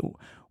 why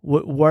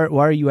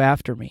are you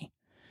after me?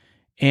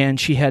 And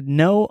she had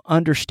no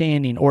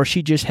understanding, or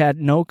she just had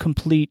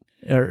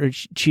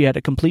she had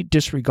a complete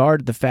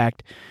disregard of the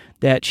fact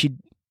that she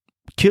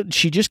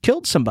just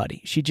killed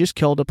somebody. She just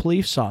killed a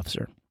police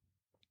officer.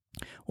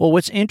 Well,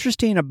 what's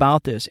interesting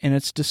about this, and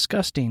it's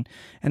disgusting,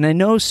 and I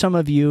know some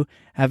of you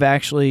have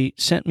actually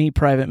sent me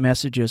private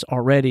messages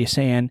already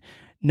saying,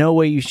 no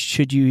way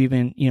should you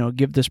even,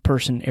 give this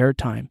person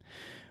airtime.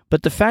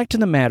 But the fact of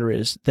the matter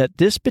is that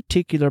this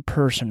particular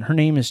person, her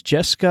name is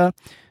Jessica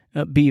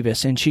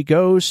Beavis, and she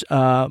goes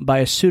by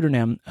a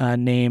pseudonym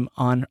name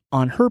on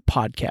her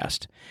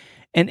podcast.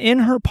 And in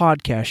her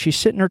podcast, she's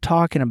sitting there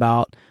talking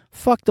about,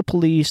 fuck the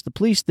police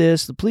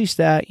this, the police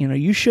that,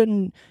 you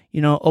shouldn't,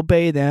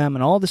 obey them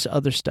and all this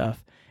other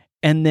stuff.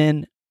 And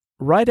then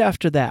right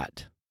after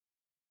that,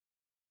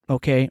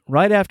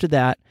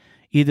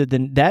 either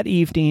that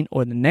evening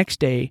or the next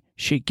day,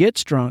 she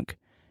gets drunk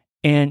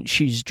and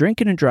she's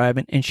drinking and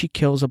driving and she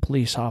kills a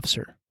police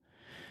officer.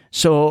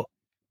 So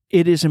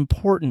it is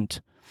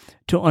important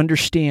to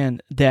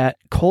understand that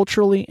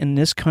culturally in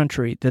this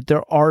country that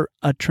there are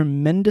a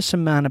tremendous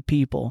amount of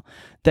people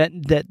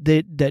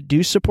that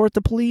do support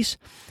the police,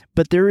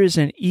 but there is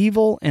an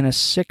evil and a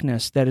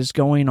sickness that is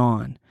going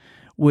on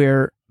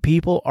where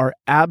people are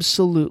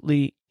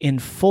absolutely in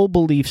full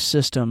belief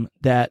system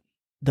that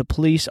the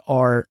police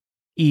are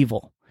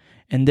evil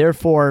and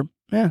therefore,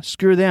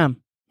 screw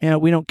them.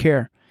 We don't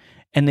care.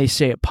 And they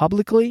say it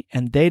publicly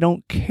and they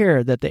don't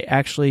care that they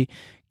actually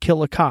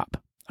kill a cop.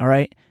 All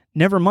right.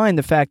 Never mind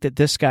the fact that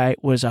this guy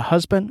was a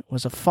husband,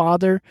 was a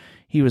father,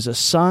 he was a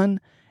son,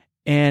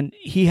 and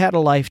he had a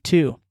life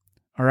too,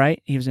 all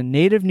right? He was a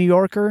native New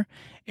Yorker,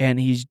 and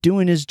he's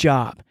doing his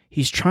job.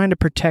 He's trying to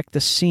protect the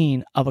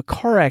scene of a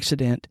car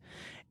accident,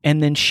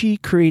 and then she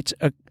creates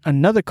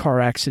another car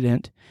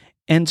accident,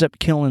 ends up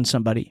killing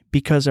somebody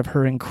because of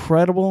her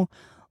incredible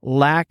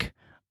lack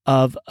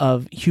of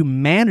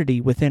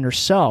humanity within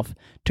herself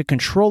to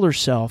control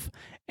herself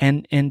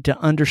and to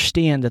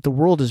understand that the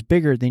world is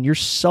bigger than your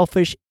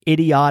selfish,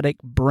 idiotic,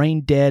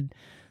 brain-dead,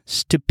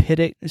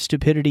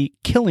 stupidity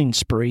killing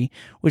spree,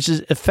 which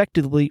is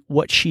effectively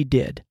what she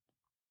did.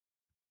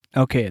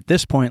 Okay, at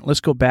this point,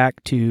 let's go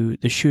back to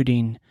the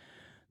shooting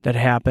that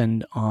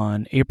happened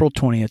on April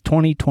 20th,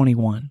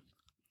 2021.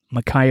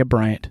 Ma'Khia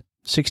Bryant,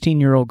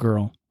 16-year-old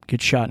girl,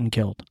 gets shot and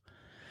killed.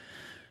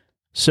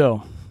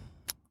 So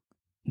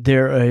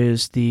there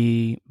is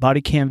the body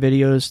cam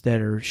videos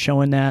that are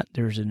showing that.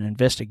 There's an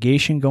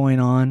investigation going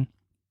on,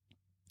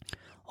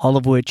 all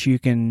of which you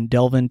can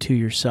delve into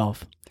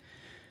yourself.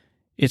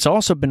 It's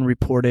also been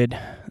reported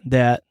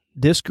that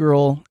this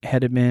girl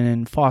had been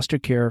in foster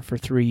care for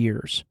 3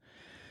 years.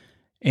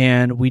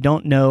 And we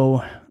don't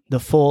know the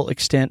full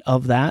extent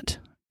of that,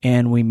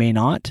 and we may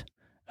not,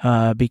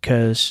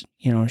 because,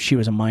 she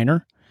was a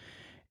minor.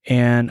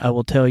 And I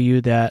will tell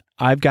you that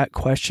I've got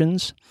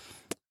questions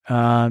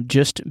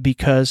just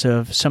because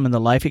of some of the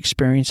life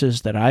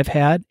experiences that I've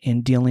had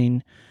in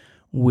dealing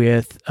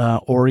with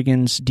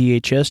Oregon's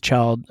DHS,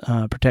 Child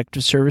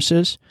Protective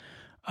Services.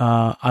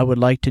 I would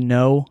like to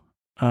know,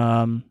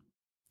 and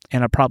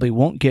I probably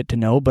won't get to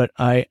know, but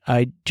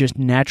I just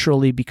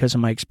naturally, because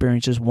of my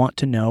experiences, want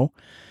to know,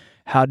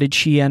 how did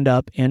she end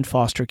up in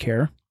foster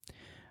care?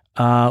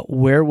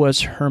 Where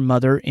was her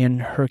mother in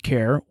her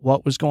care?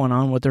 What was going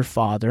on with her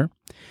father?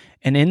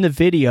 And in the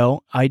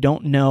video, I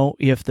don't know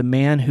if the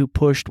man who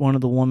pushed one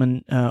of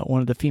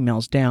the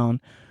females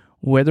down,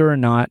 whether or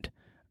not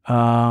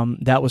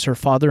that was her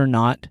father or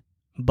not,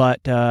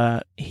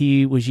 but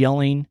he was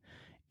yelling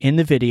in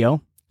the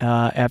video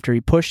after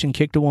he pushed and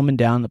kicked a woman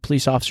down. The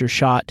police officer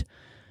shot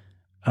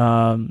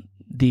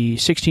the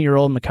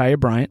 16-year-old Ma'Khia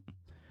Bryant,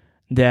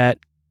 that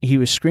he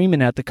was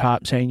screaming at the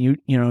cop saying,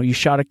 you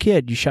shot a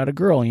kid, you shot a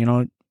girl,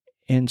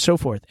 and so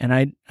forth. And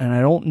I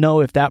don't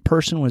know if that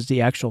person was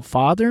the actual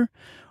father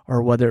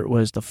or whether it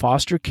was the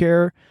foster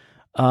care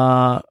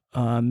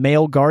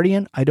male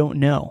guardian. I don't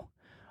know.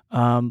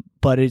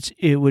 But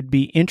it would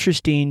be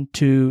interesting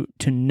to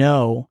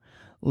know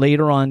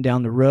later on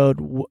down the road,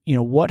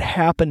 what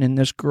happened in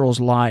this girl's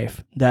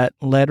life that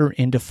led her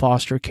into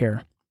foster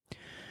care.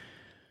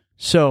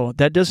 So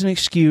that doesn't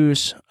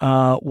excuse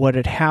what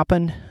had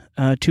happened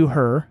to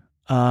her,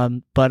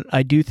 but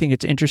I do think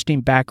it's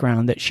interesting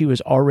background that she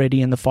was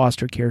already in the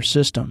foster care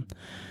system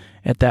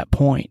at that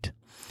point.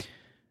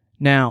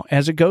 Now,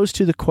 as it goes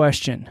to the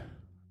question,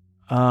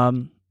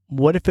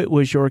 what if it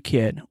was your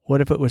kid? What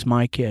if it was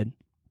my kid?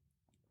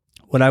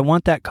 Would I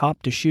want that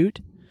cop to shoot?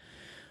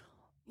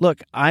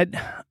 Look, I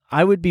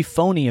would be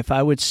phony if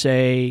I would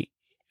say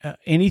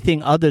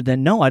anything other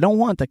than, no, I don't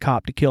want the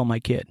cop to kill my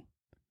kid.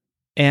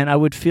 And I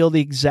would feel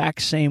the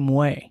exact same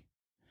way.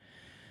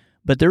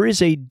 But there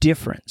is a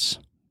difference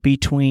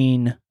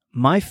between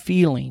my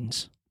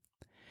feelings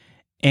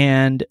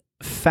and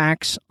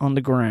facts on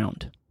the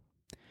ground.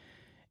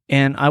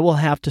 And I will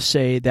have to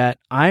say that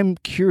I'm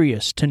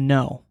curious to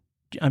know,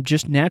 I'm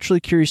just naturally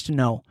curious to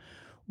know,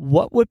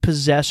 what would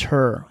possess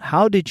her?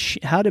 How did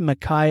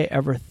Micaiah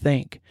ever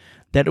think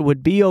that it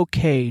would be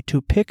okay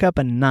to pick up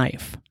a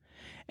knife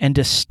and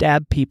to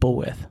stab people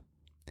with?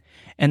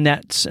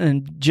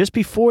 And just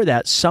before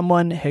that,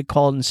 someone had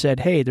called and said,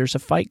 hey, there's a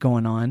fight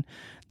going on,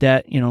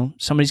 that,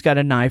 somebody's got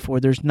a knife, or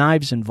there's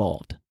knives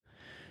involved.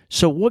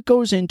 So what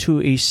goes into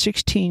a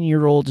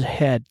 16-year-old's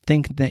head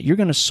thinking that you're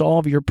going to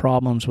solve your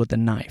problems with a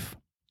knife?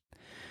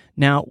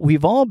 Now,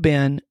 we've all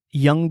been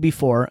young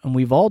before, and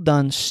we've all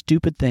done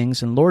stupid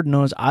things, and Lord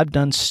knows I've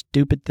done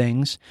stupid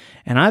things,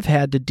 and I've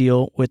had to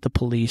deal with the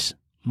police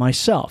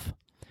myself.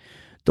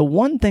 The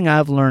one thing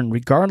I've learned,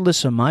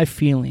 regardless of my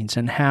feelings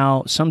and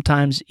how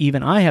sometimes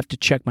even I have to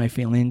check my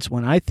feelings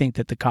when I think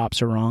that the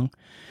cops are wrong,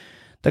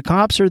 the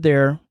cops are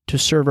there to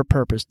serve a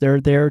purpose.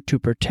 They're there to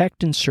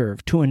protect and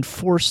serve, to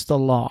enforce the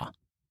law.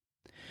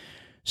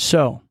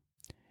 So,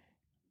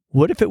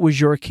 what if it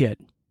was your kid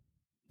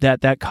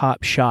that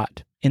cop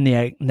shot in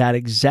that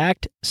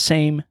exact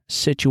same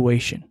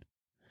situation?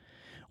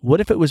 What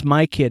if it was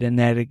my kid in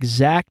that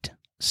exact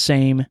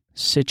same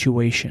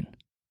situation?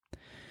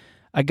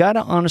 I got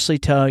to honestly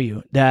tell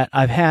you that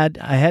I had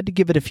to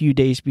give it a few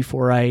days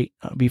before I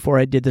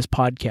did this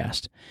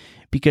podcast,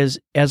 because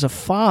as a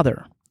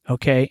father,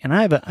 okay, and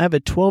I have a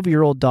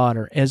 12-year-old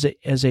daughter. As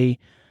a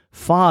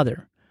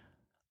father,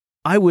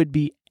 I would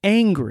be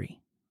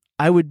angry.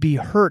 I would be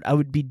hurt. I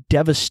would be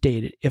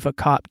devastated if a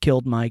cop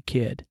killed my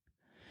kid.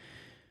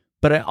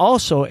 But I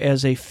also,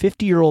 as a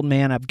 50-year-old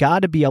man, I've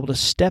got to be able to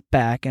step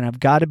back, and I've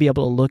got to be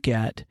able to look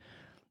at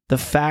the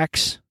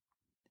facts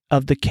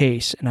of the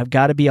case, and I've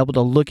got to be able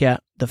to look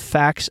at the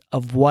facts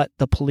of what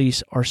the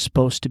police are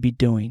supposed to be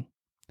doing.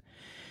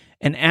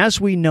 And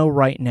as we know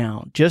right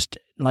now, just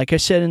like I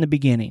said in the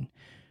beginning,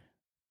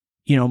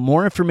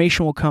 more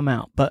information will come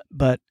out,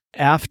 but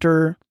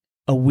after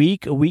a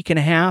week and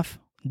a half,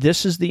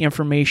 this is the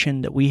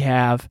information that we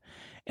have,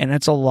 and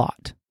it's a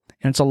lot.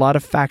 And it's a lot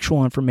of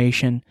factual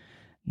information,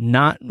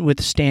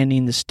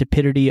 notwithstanding the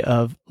stupidity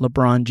of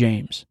LeBron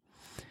James.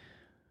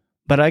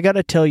 But I got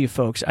to tell you,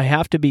 folks, I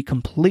have to be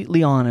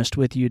completely honest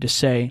with you to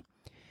say,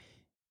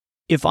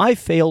 if I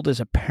failed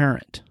as a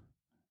parent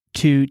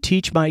to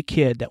teach my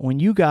kid that when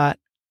you got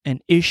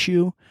an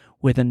issue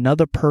with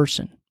another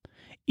person,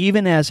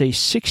 even as a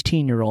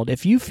 16-year-old,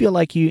 if you feel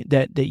like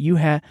that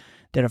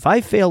if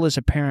I fail as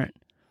a parent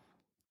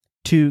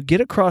to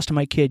get across to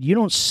my kid, you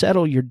don't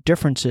settle your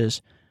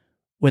differences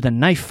with a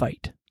knife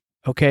fight,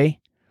 okay?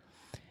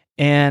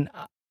 And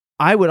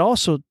I would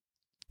also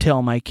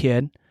tell my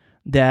kid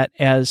that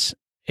as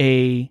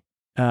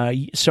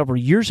several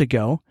years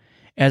ago,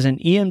 as an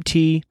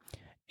EMT,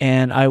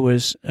 and I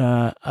was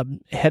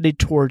headed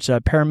towards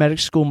paramedic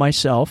school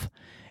myself,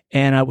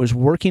 and I was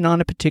working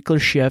on a particular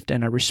shift,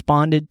 and I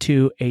responded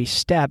to a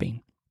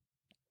stabbing.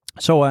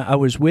 So I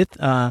was with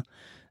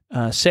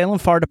Salem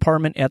Fire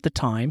Department at the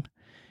time,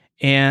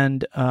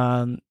 and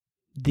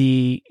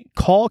the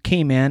call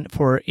came in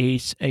for a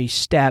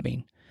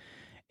stabbing.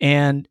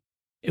 And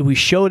we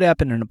showed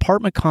up in an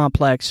apartment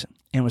complex,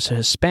 and it was a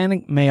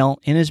Hispanic male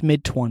in his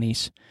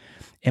mid-20s.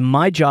 And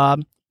my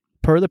job,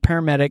 per the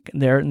paramedic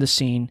there in the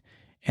scene,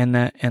 and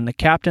the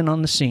captain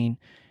on the scene,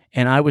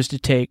 and I was to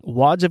take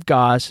wads of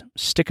gauze,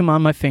 stick them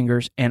on my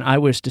fingers, and I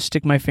was to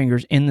stick my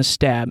fingers in the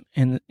stab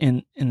in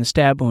the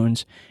stab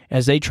wounds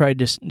as they tried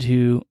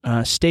to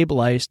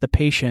stabilize the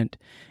patient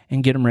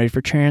and get him ready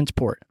for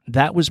transport.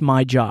 That was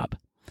my job.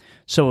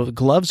 So with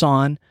gloves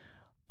on,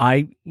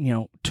 I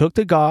took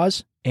the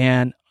gauze,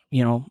 and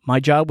my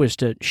job was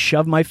to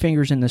shove my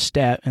fingers in the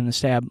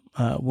stab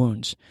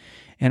wounds,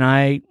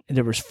 and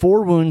there was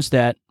 4 wounds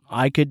that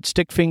I could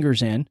stick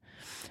fingers in,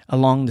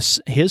 along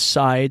his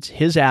sides,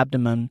 his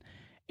abdomen,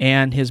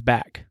 and his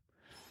back.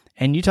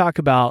 And you talk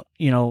about,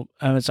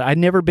 I'd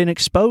never been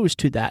exposed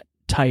to that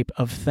type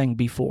of thing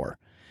before.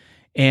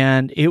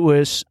 And it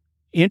was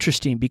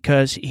interesting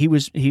because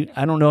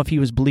I don't know if he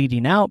was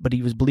bleeding out, but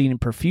he was bleeding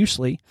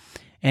profusely,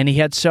 and he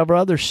had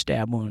several other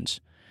stab wounds.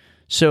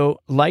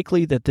 So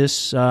likely that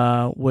this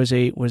was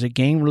a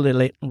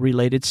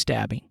gang-related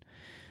stabbing.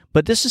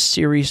 But this is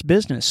serious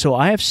business, so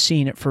I have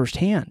seen it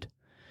firsthand.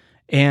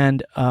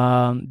 And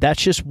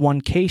that's just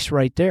one case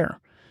right there.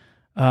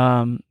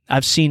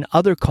 I've seen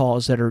other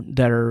calls that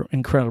are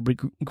incredibly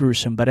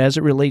gruesome, but as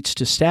it relates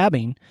to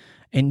stabbing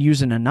and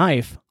using a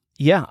knife,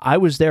 yeah, I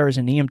was there as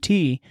an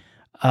EMT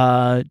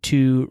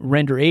to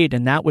render aid,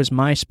 and that was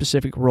my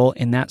specific role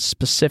in that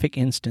specific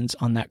instance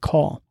on that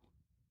call.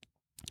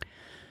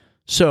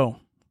 So,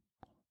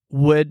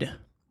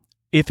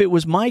 if it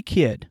was my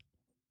kid,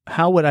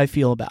 how would I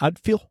feel about it? I'd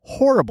feel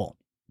horrible.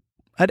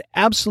 I'd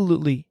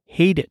absolutely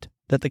hate it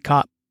that the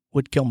cop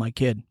would kill my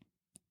kid.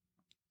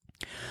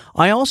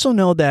 I also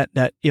know that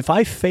if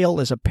I fail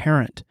as a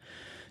parent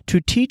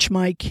to teach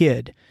my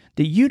kid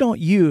that you don't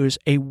use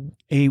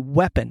a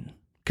weapon,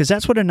 because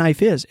that's what a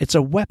knife is. It's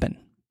a weapon,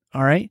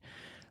 all right?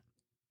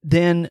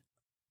 Then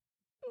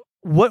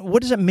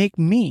what does it make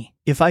me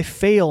if I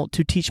fail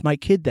to teach my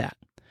kid that?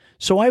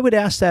 So I would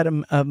ask that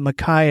of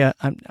Micaiah.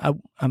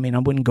 I mean, I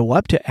wouldn't go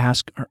up to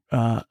ask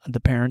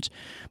the parents,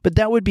 but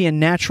that would be a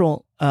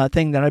natural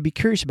thing that I'd be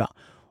curious about.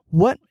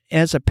 What,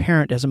 as a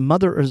parent, as a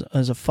mother,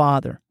 as a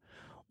father,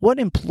 what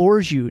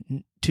implores you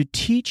to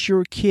teach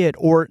your kid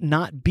or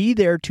not be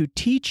there to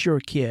teach your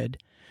kid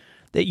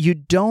that you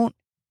don't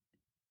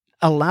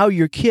allow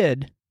your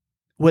kid,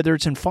 whether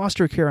it's in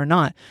foster care or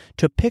not,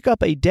 to pick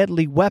up a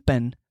deadly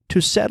weapon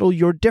to settle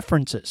your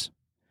differences?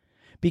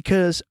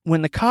 Because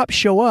when the cops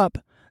show up,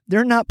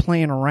 they're not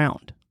playing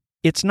around.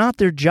 It's not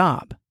their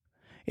job.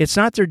 It's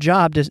not their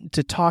job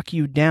to talk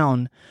you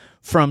down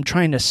from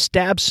trying to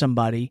stab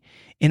somebody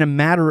in a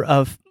matter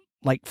of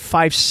like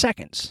 5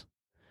 seconds.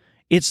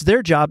 It's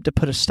their job to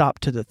put a stop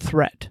to the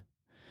threat.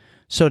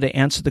 So to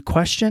answer the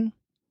question,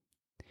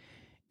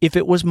 if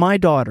it was my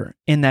daughter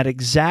in that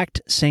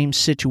exact same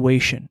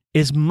situation,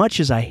 as much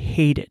as I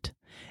hate it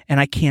and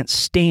I can't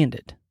stand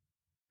it,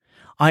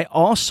 I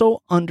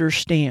also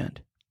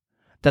understand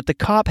that the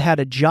cop had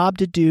a job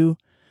to do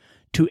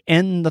to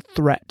end the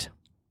threat.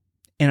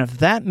 And if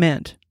that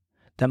meant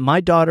that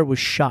my daughter was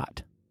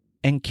shot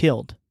and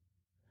killed,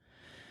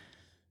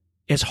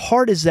 as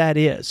hard as that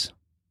is,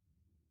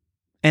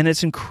 and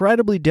it's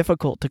incredibly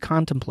difficult to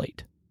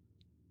contemplate,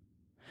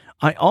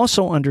 I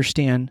also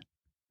understand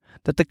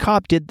that the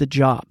cop did the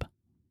job.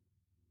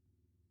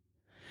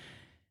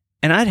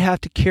 And I'd have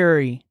to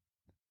carry,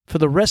 for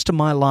the rest of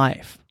my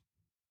life,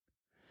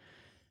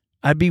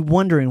 I'd be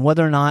wondering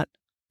whether or not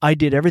I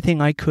did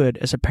everything I could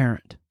as a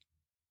parent.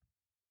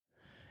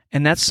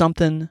 And that's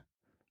something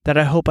that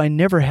I hope I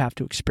never have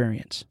to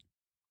experience.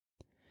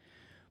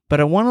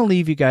 But I want to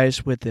leave you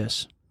guys with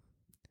this.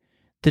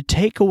 The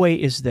takeaway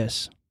is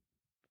this: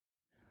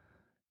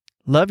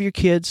 love your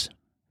kids,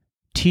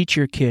 teach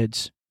your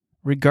kids,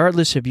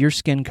 regardless of your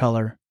skin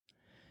color.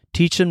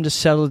 Teach them to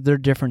settle their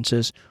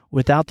differences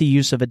without the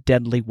use of a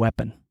deadly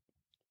weapon.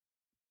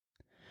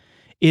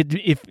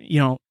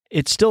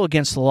 It's still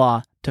against the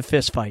law to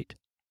fist fight.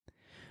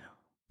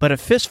 But a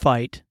fist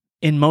fight,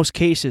 in most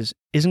cases,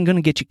 isn't going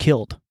to get you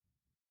killed.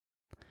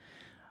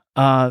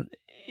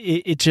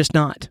 It's just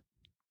not.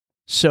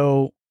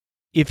 So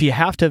if you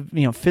have to,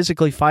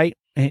 physically fight,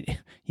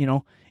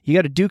 you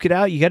got to duke it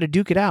out. You got to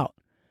duke it out.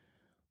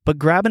 But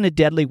grabbing a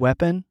deadly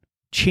weapon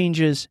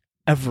changes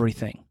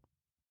everything.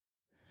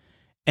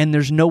 And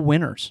there's no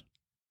winners.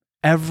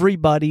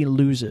 Everybody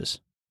loses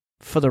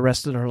for the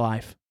rest of their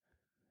life,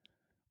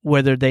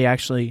 whether they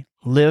actually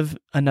live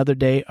another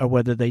day or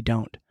whether they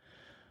don't.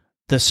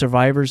 The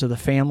survivors of the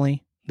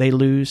family, they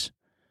lose.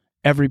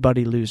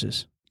 Everybody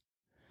loses.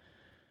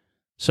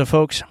 So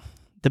folks,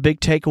 the big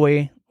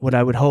takeaway, what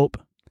I would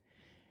hope,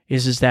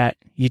 is that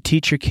you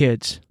teach your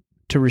kids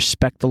to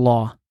respect the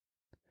law,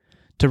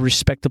 to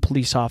respect the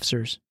police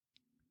officers,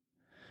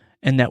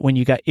 and that when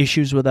you got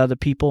issues with other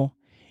people,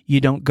 you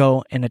don't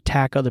go and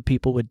attack other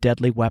people with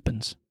deadly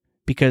weapons,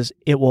 because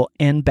it will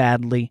end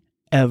badly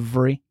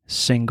every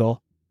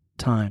single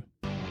time.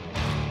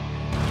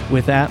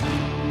 With that,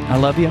 I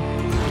love you,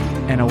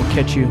 and I will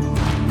catch you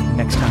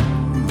next time.